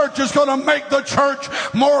the church is going to make the church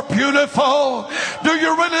more beautiful? Do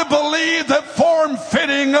you really believe that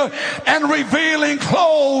form-fitting and revealing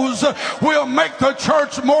clothes will make the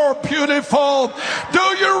church more beautiful? Do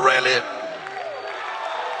you really?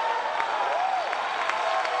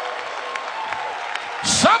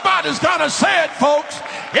 Somebody's got to say it, folks.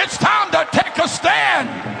 It's time to take a stand.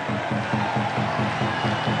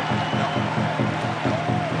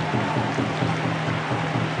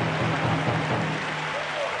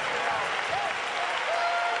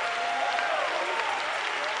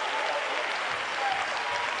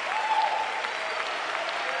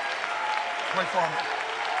 Pray for me.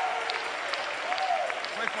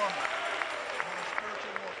 Pray for me.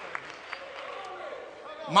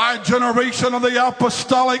 My generation of the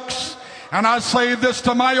apostolics, and I say this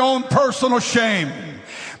to my own personal shame,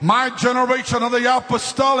 my generation of the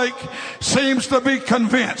apostolic seems to be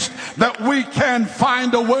convinced that we can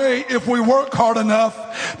find a way, if we work hard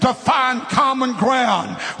enough, to find common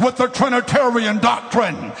ground with the Trinitarian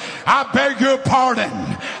doctrine. I beg your pardon.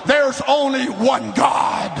 There's only one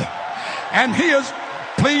God. And He is,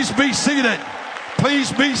 please be seated. Please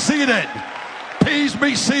be seated. Please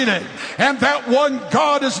be seated. And that one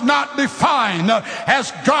God is not defined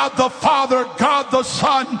as God the Father, God the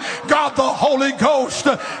Son, God the Holy Ghost,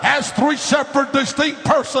 as three separate distinct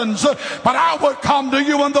persons. But I would come to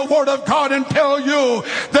you in the Word of God and tell you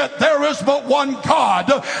that there is but one God,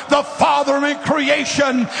 the Father in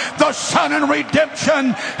creation, the Son in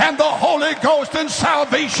redemption, and the Holy Ghost in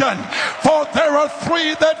salvation. For there are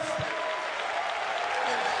three that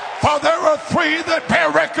For there are three that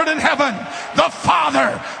bear record in heaven: the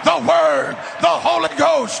Father, the Word, the Holy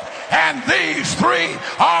Ghost, and these three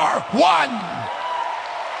are one.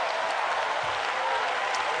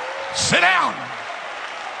 Sit down.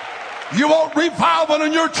 You want revival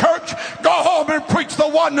in your church? Go home and preach the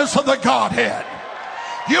oneness of the Godhead.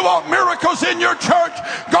 You want miracles in your church?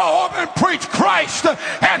 Go home and preach Christ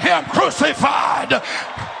and Him crucified.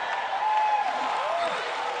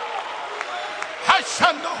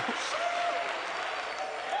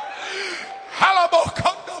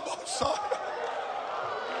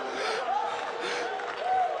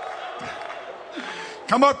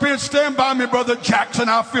 Come up here and stand by me, Brother Jackson.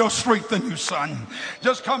 I feel strength in you, son.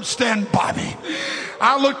 Just come stand by me.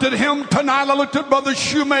 I looked at him tonight. I looked at Brother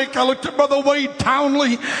Shoemaker. I looked at Brother Wade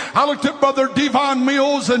Townley. I looked at Brother Devon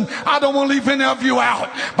Mills, and I don't want to leave any of you out.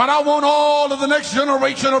 But I want all of the next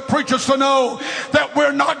generation of preachers to know that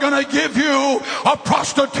we're not going to give you a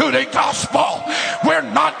prostituted gospel. We're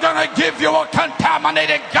not going to give you a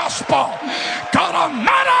contaminated gospel. God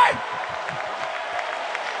Almighty!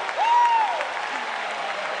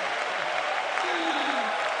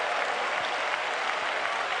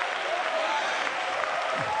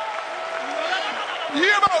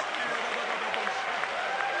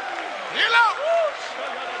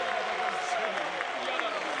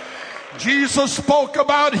 Jesus spoke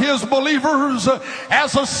about his believers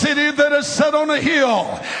as a city that is set on a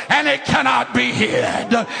hill and it cannot be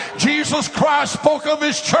hid. Jesus Christ spoke of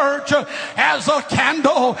his church as a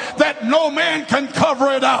candle that no man can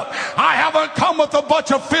cover it up. I haven't come with a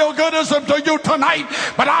bunch of feel-goodism to you tonight,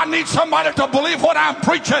 but I need somebody to believe what I'm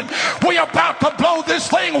preaching. We're about to blow this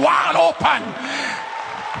thing wide open.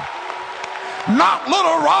 Not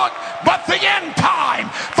Little Rock, but the end time.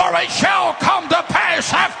 For it shall come to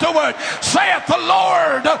pass afterward, saith the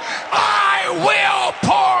Lord, I will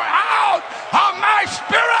pour out of my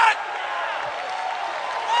Spirit.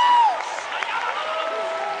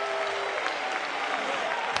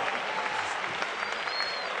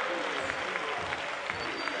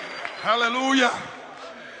 Hallelujah.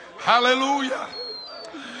 Hallelujah.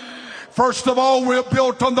 First of all, we're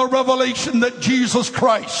built on the revelation that Jesus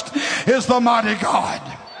Christ is the mighty God.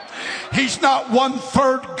 He's not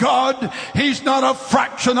 1/3 God. He's not a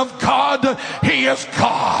fraction of God. He is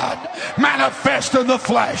God, manifest in the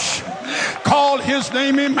flesh. Called his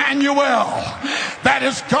name Emmanuel. That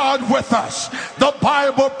is God with us. The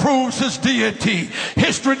Bible proves his deity.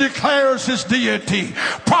 History declares his deity.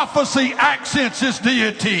 Prophecy accents his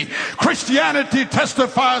deity. Christianity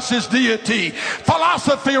testifies his deity.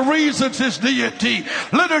 Philosophy reasons his deity.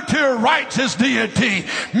 Literature writes his deity.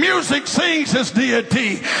 Music sings his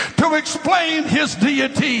deity. To explain his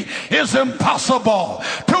deity is impossible.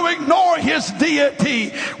 To ignore his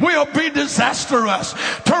deity will be disastrous.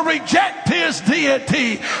 To reject his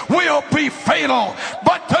deity will be fatal.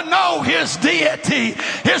 But to know his deity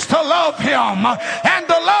is to love him. And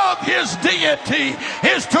to love his deity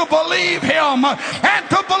is to believe him. And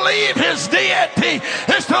to believe his deity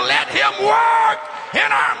is to let him work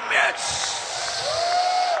in our midst.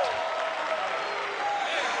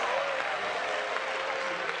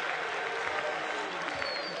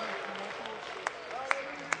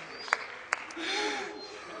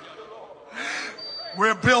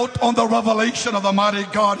 We're built on the revelation of the mighty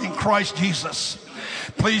God in Christ Jesus.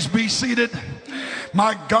 Please be seated.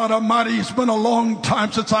 My God Almighty, it's been a long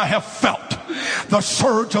time since I have felt the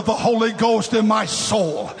surge of the Holy Ghost in my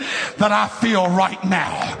soul that I feel right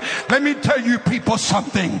now. Let me tell you people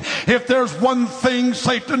something. If there's one thing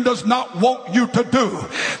Satan does not want you to do,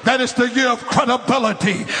 that is to give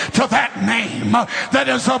credibility to that name that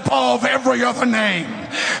is above every other name.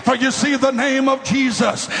 For you see, the name of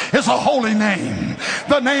Jesus is a holy name.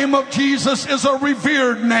 The name of Jesus is a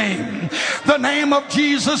revered name. The name of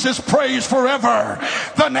Jesus is praised forever.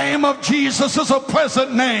 The name of Jesus is a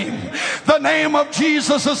pleasant name. The name of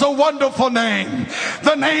Jesus is a wonderful name.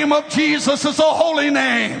 The name of Jesus is a holy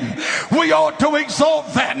name. We ought to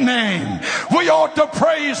exalt that name. We ought to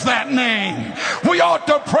praise that name. We ought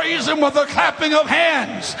to praise him with the clapping of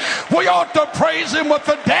hands. We ought to praise him with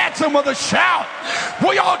the dance and with a shout.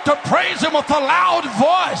 We ought to praise him with a loud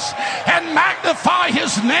voice and magnify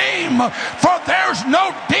his name. For there's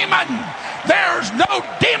no demon. There's no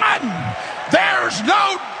demon. There's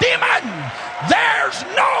no demon. There's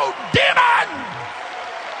no demon.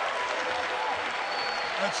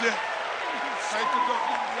 That's it.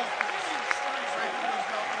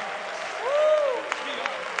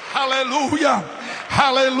 Hallelujah.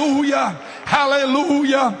 Hallelujah.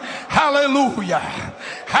 Hallelujah. Hallelujah.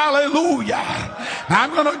 Hallelujah. Now I'm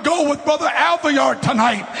going to go with Brother Alviar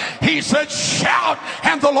tonight. He said, shout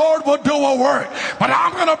and the Lord will do a work. But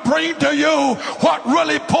I'm going to bring to you what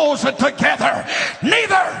really pulls it together.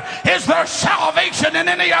 Neither is there salvation in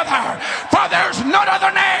any other, for there's none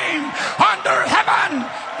other name under heaven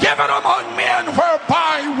given among men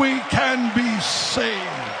whereby we can be saved.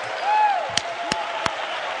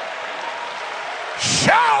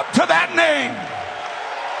 Shout to that name.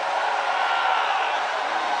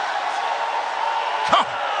 Come.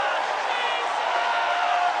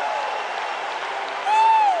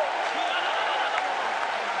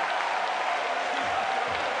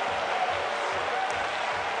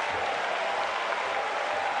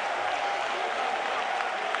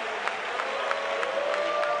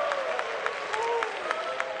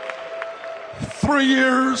 3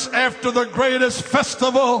 years after the greatest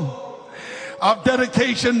festival of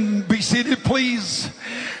dedication, be seated please.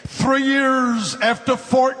 3 years after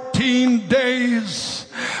 14 days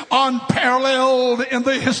unparalleled in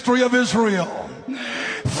the history of Israel.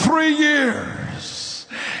 3 years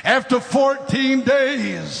after 14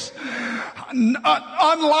 days,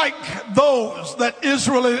 unlike those that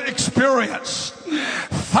Israel experienced.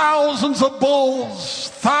 Thousands of bulls,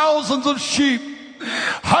 thousands of sheep,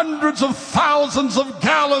 hundreds of thousands of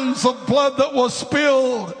gallons of blood that was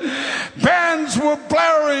spilled. Bands were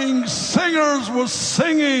blaring, singers were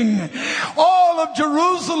singing. All of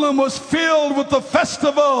Jerusalem was filled with the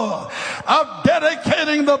festival of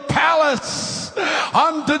dedicating the palace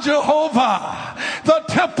unto Jehovah, the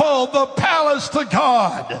temple, the palace to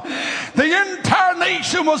God. The entire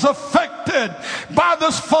nation was affected by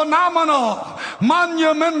this phenomenal,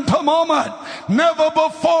 monumental moment. Never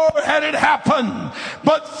before had it happened.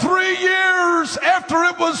 But 3 years after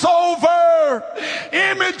it was over,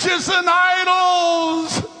 images and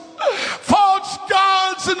idols, false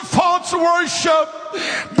gods and false worship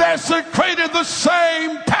desecrated the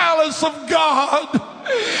same palace of God.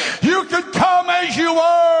 You could come as you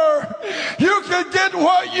were. You could get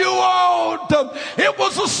what you owed. It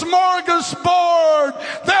was a smorgasbord.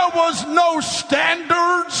 There was no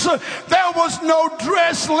standards. There was no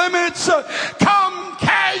dress limits. Come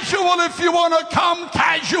casual if you want to come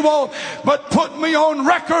casual, but put me on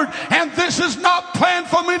record, and this is not planned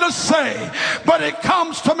for me to say, but it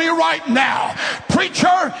comes to me right now.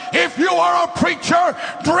 Preacher, if you are a preacher,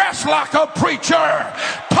 dress like a preacher,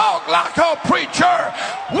 talk like a preacher,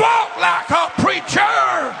 walk like a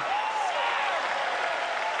preacher.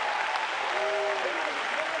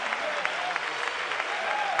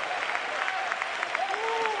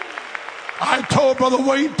 I told Brother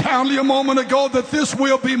Wade Townley a moment ago that this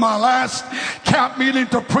will be my last camp meeting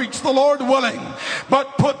to preach, the Lord willing.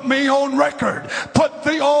 But put me on record, put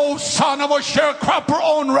the old son of a sharecropper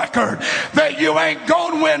on record, that you ain't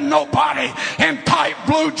gonna win nobody in tight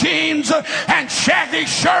blue jeans and shaggy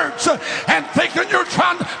shirts and thinking you're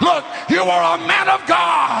trying to, look, you are a man of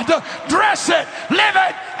God. Dress it, live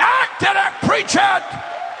it, act it, preach it.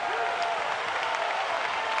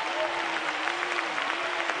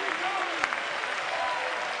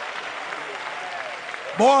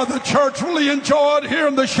 Boy, the church really enjoyed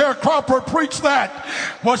hearing the sharecropper preach that.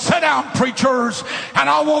 Well, sit down, preachers, and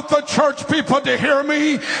I want the church people to hear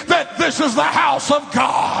me that this is the house of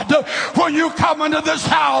God. When you come into this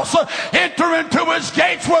house, enter into his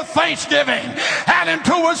gates with thanksgiving and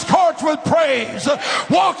into his courts with praise.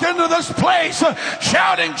 Walk into this place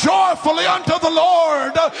shouting joyfully unto the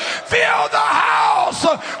Lord. Fill the house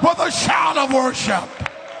with a shout of worship.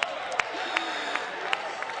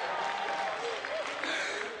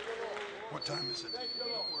 What time is it? Thank you,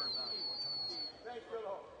 Lord. What time is it? Thank you,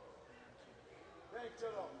 Lord. Thank you,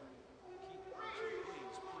 Lord.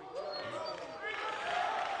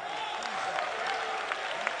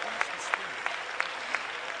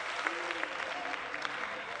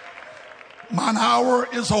 Mine hour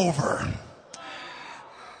is over.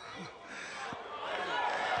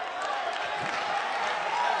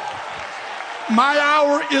 My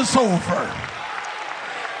hour is over.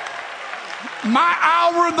 My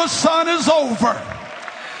hour in the sun is over.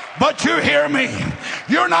 But you hear me.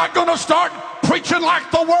 You're not going to start preaching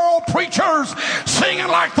like the world preachers, singing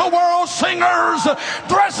like the world singers,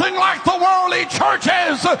 dressing like the worldly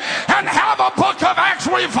churches, and have a Book of Acts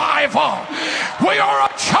revival. We are a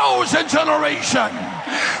chosen generation.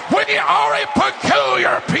 We are a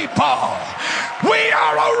peculiar people. We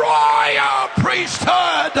are a royal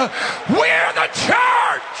priesthood. We're the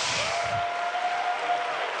church.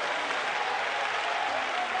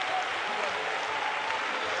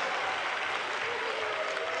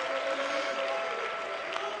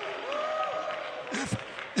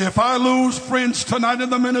 If I lose friends tonight in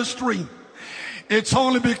the ministry, it's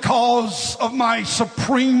only because of my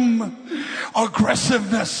supreme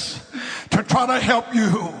aggressiveness to try to help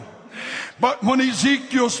you. But when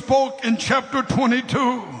Ezekiel spoke in chapter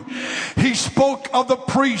 22, he spoke of the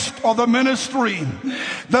priest or the ministry,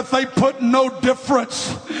 that they put no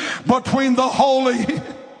difference between the holy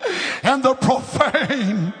and the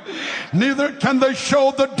profane. Neither can they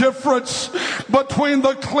show the difference between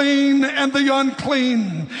the clean and the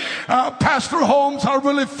unclean. Pastor Holmes, I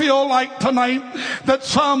really feel like tonight that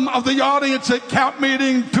some of the audience at Camp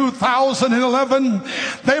Meeting 2011,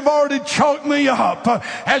 they've already choked me up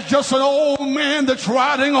as just an old man that's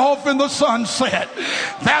riding off in the sunset.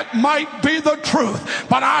 That might be the truth,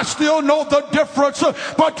 but I still know the difference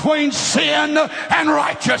between sin and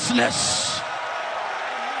righteousness.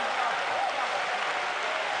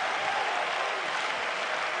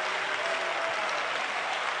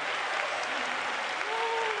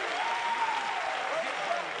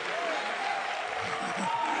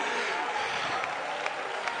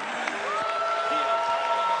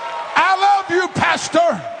 Pastor,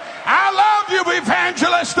 I love you,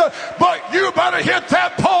 evangelist, but you better hit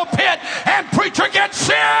that pulpit and preach against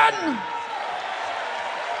sin.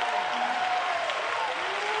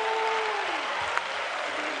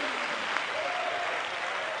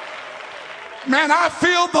 Man, I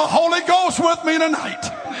feel the Holy Ghost with me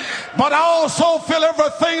tonight. But I also feel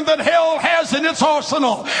everything that hell has in its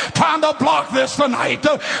arsenal trying to block this tonight.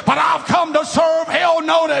 But I've come to serve hell.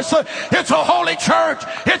 Notice, it's a holy church.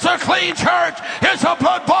 It's a clean church. It's a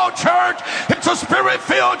blood-bought church. It's a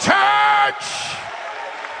spirit-filled church.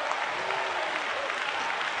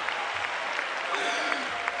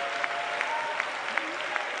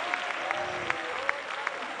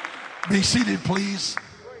 Be seated, please.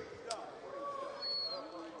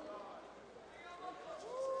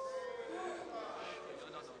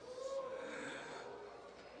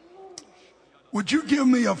 Would you give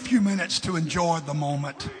me a few minutes to enjoy the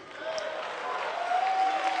moment?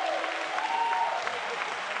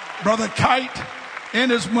 Brother Kite,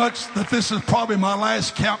 inasmuch that this is probably my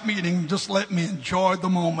last camp meeting, just let me enjoy the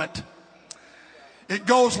moment. It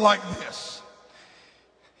goes like this.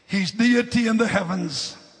 He's deity in the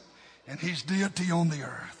heavens, and he's deity on the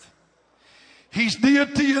earth. He's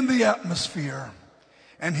deity in the atmosphere,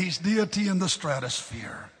 and he's deity in the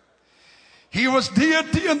stratosphere. He was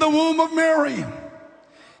deity in the womb of Mary,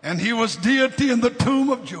 and he was deity in the tomb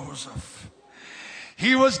of Joseph.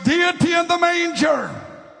 He was deity in the manger,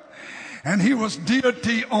 and he was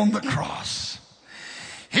deity on the cross.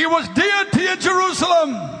 He was deity in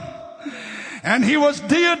Jerusalem, and he was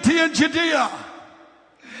deity in Judea.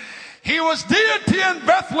 He was deity in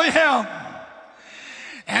Bethlehem,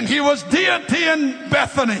 and he was deity in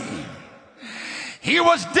Bethany. He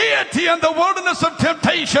was deity in the wilderness of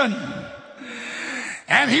temptation,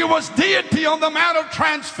 and he was deity on the Mount of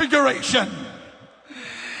Transfiguration.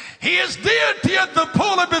 He is deity at the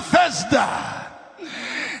pool of Bethesda,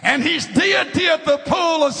 and he's deity at the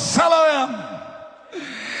pool of Siloam.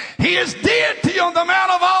 He is deity on the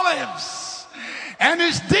Mount of Olives, and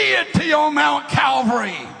his deity on Mount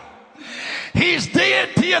Calvary. He's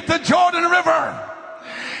deity at the Jordan River,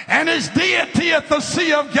 and his deity at the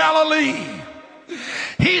Sea of Galilee.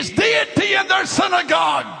 He's deity in their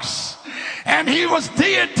synagogues, and he was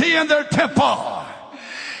deity in their temple.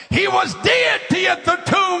 He was deity at the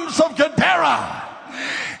tombs of Gadara,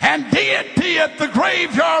 and deity at the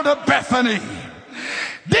graveyard of Bethany.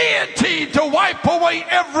 Deity to wipe away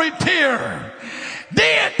every tear.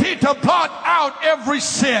 Deity to blot out every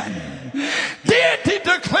sin. Deity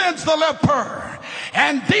to cleanse the leper,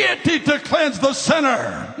 and deity to cleanse the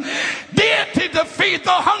sinner. Deity to feed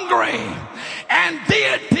the hungry, and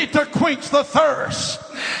deity to quench the thirst.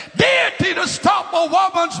 Deity to stop a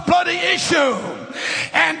woman's bloody issue,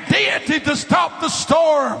 and deity to stop the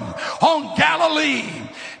storm on Galilee.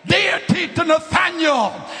 Deity to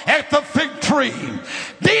Nathaniel at the fig tree.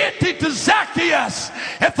 Deity to Zacchaeus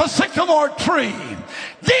at the sycamore tree.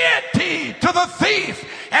 Deity to the thief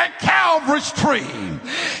at Calvary's tree.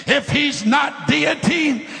 If he's not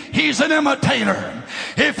deity, he's an imitator.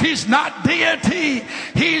 If he's not deity,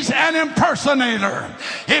 he's an impersonator.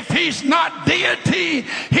 If he's not deity,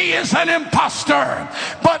 he is an imposter.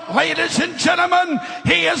 But ladies and gentlemen,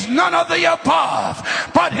 he is none of the above.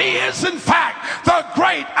 But he is in fact the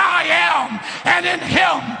great I am. And in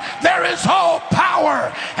him there is all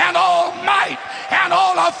power and all might and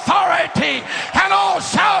all authority and all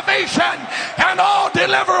salvation and all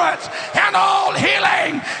deliverance and all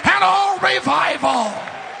healing and all revival.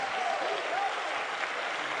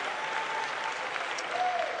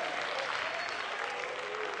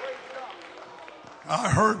 I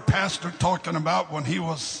heard Pastor talking about when he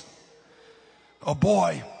was a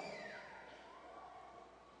boy.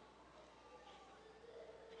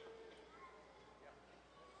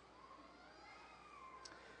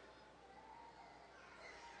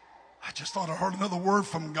 I just thought I heard another word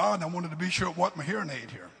from God, and I wanted to be sure it wasn't my hearing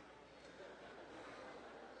aid here.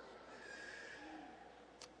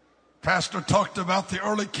 Pastor talked about the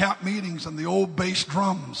early camp meetings and the old bass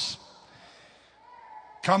drums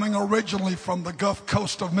coming originally from the Gulf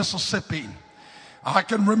Coast of Mississippi. I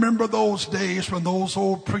can remember those days when those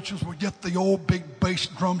old preachers would get the old big bass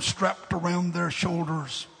drum strapped around their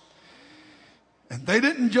shoulders. And they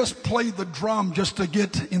didn't just play the drum just to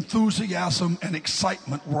get enthusiasm and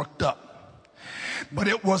excitement worked up, but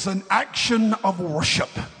it was an action of worship.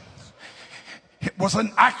 It was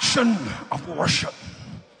an action of worship.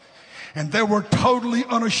 And they were totally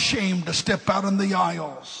unashamed to step out in the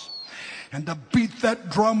aisles and to beat that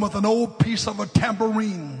drum with an old piece of a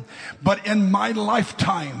tambourine. But in my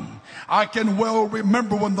lifetime, I can well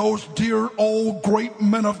remember when those dear old great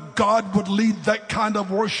men of God would lead that kind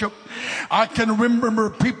of worship. I can remember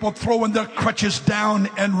people throwing their crutches down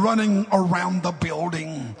and running around the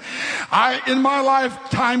building. I, in my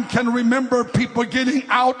lifetime, can remember people getting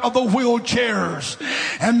out of the wheelchairs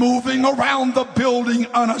and moving around the building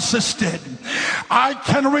unassisted. I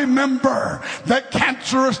can remember that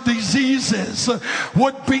cancerous diseases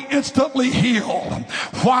would be instantly healed.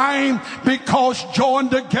 Why? Because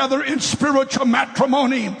joined together in spiritual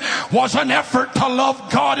matrimony was an effort to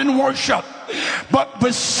love God and worship. But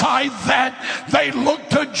beside that, they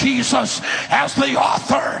looked to Jesus as the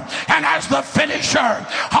author and as the finisher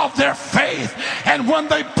of their faith. And when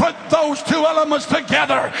they put those two elements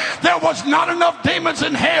together, there was not enough demons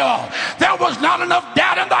in hell. There was not enough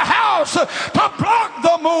doubt in the house to block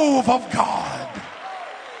the move of God.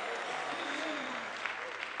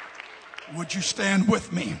 Would you stand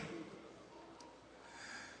with me?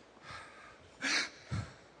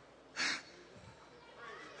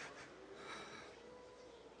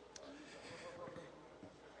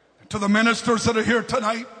 To the ministers that are here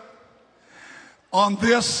tonight, on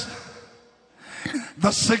this,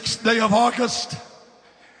 the 6th day of August,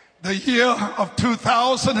 the year of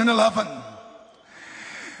 2011,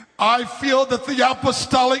 I feel that the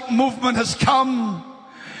apostolic movement has come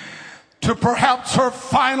to perhaps her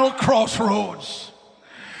final crossroads.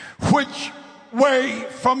 Which way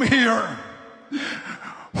from here?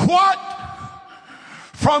 What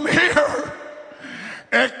from here?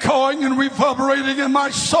 Echoing and reverberating in my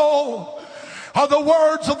soul are the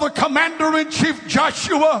words of the commander-in-chief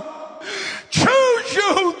Joshua. Choose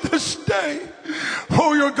you this day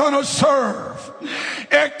who you're going to serve.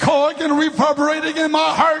 Echoing and reverberating in my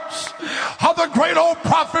hearts are the great old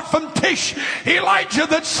prophet from Tish, Elijah,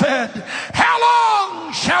 that said, how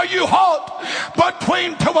long shall you halt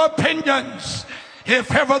between two opinions?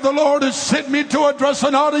 If ever the Lord has sent me to address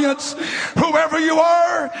an audience, whoever you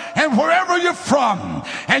are and wherever you're from,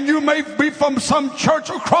 and you may be from some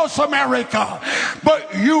church across America,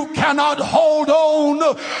 but you cannot hold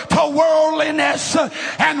on to worldliness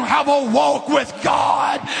and have a walk with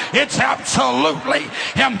God. It's absolutely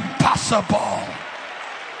impossible.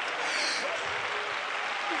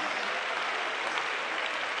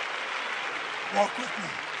 Walk with me.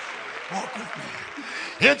 Walk with me.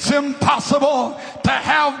 It's impossible to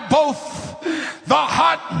have both the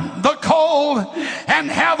hot, the cold,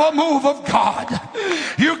 and have a move of God.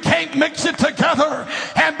 You can't mix it together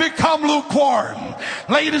and become lukewarm.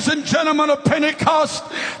 Ladies and gentlemen of Pentecost,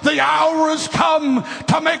 the hour has come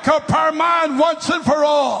to make up our mind once and for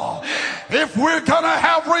all. If we're going to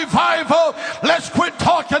have revival, let's quit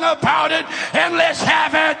talking about it and let's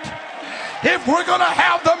have it. If we're going to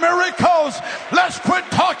have the miracles, let's quit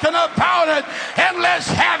talking about it and let's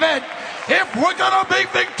have it. If we're going to be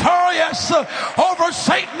victorious over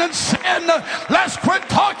Satan and sin, let's quit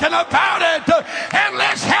talking about it and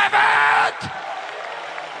let's have it.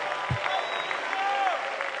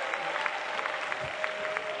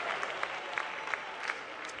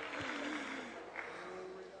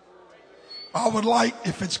 I would like,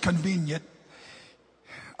 if it's convenient,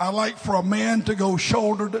 I like for a man to go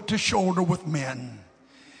shoulder to shoulder with men.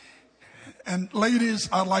 And ladies,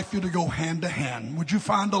 I'd like for you to go hand to hand. Would you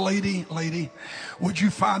find a lady? Lady, would you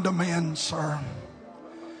find a man, sir?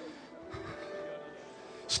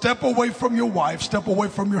 Step away from your wife. Step away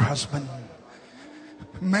from your husband.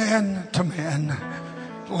 Man to man,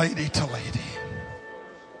 lady to lady.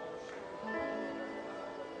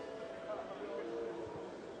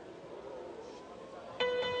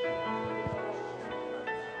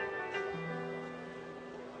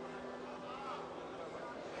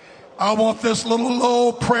 I want this little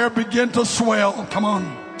low prayer begin to swell. Come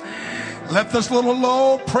on. Let this little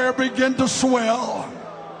low prayer begin to swell.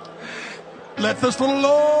 Let this little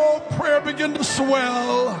low prayer begin to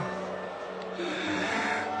swell.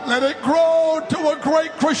 Let it grow to a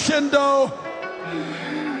great crescendo.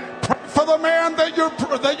 Pray for the man that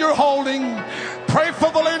you're holding. Pray for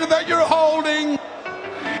the lady that you're holding.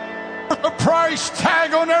 Put a price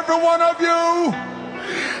tag on every one of you.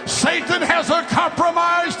 Satan has a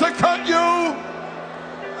compromise to cut you.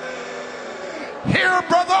 Hear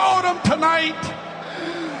Brother Odom tonight.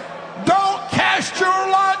 Don't cast your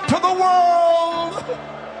lot to the world.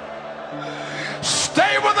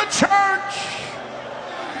 Stay with the church.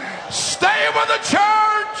 Stay with the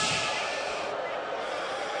church.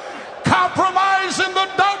 Compromising the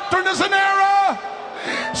doctrine is an error.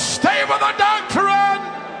 Stay with the doctrine.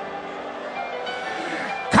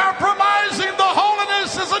 Compromising the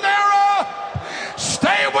holiness is an error.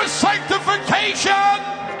 Stay with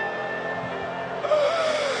sanctification.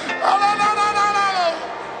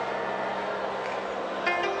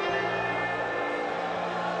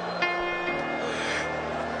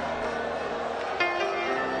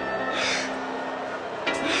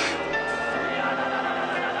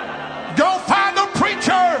 Go find a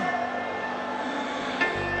preacher.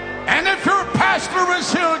 And if your pastor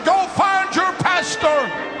is here, go find your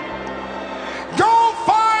pastor.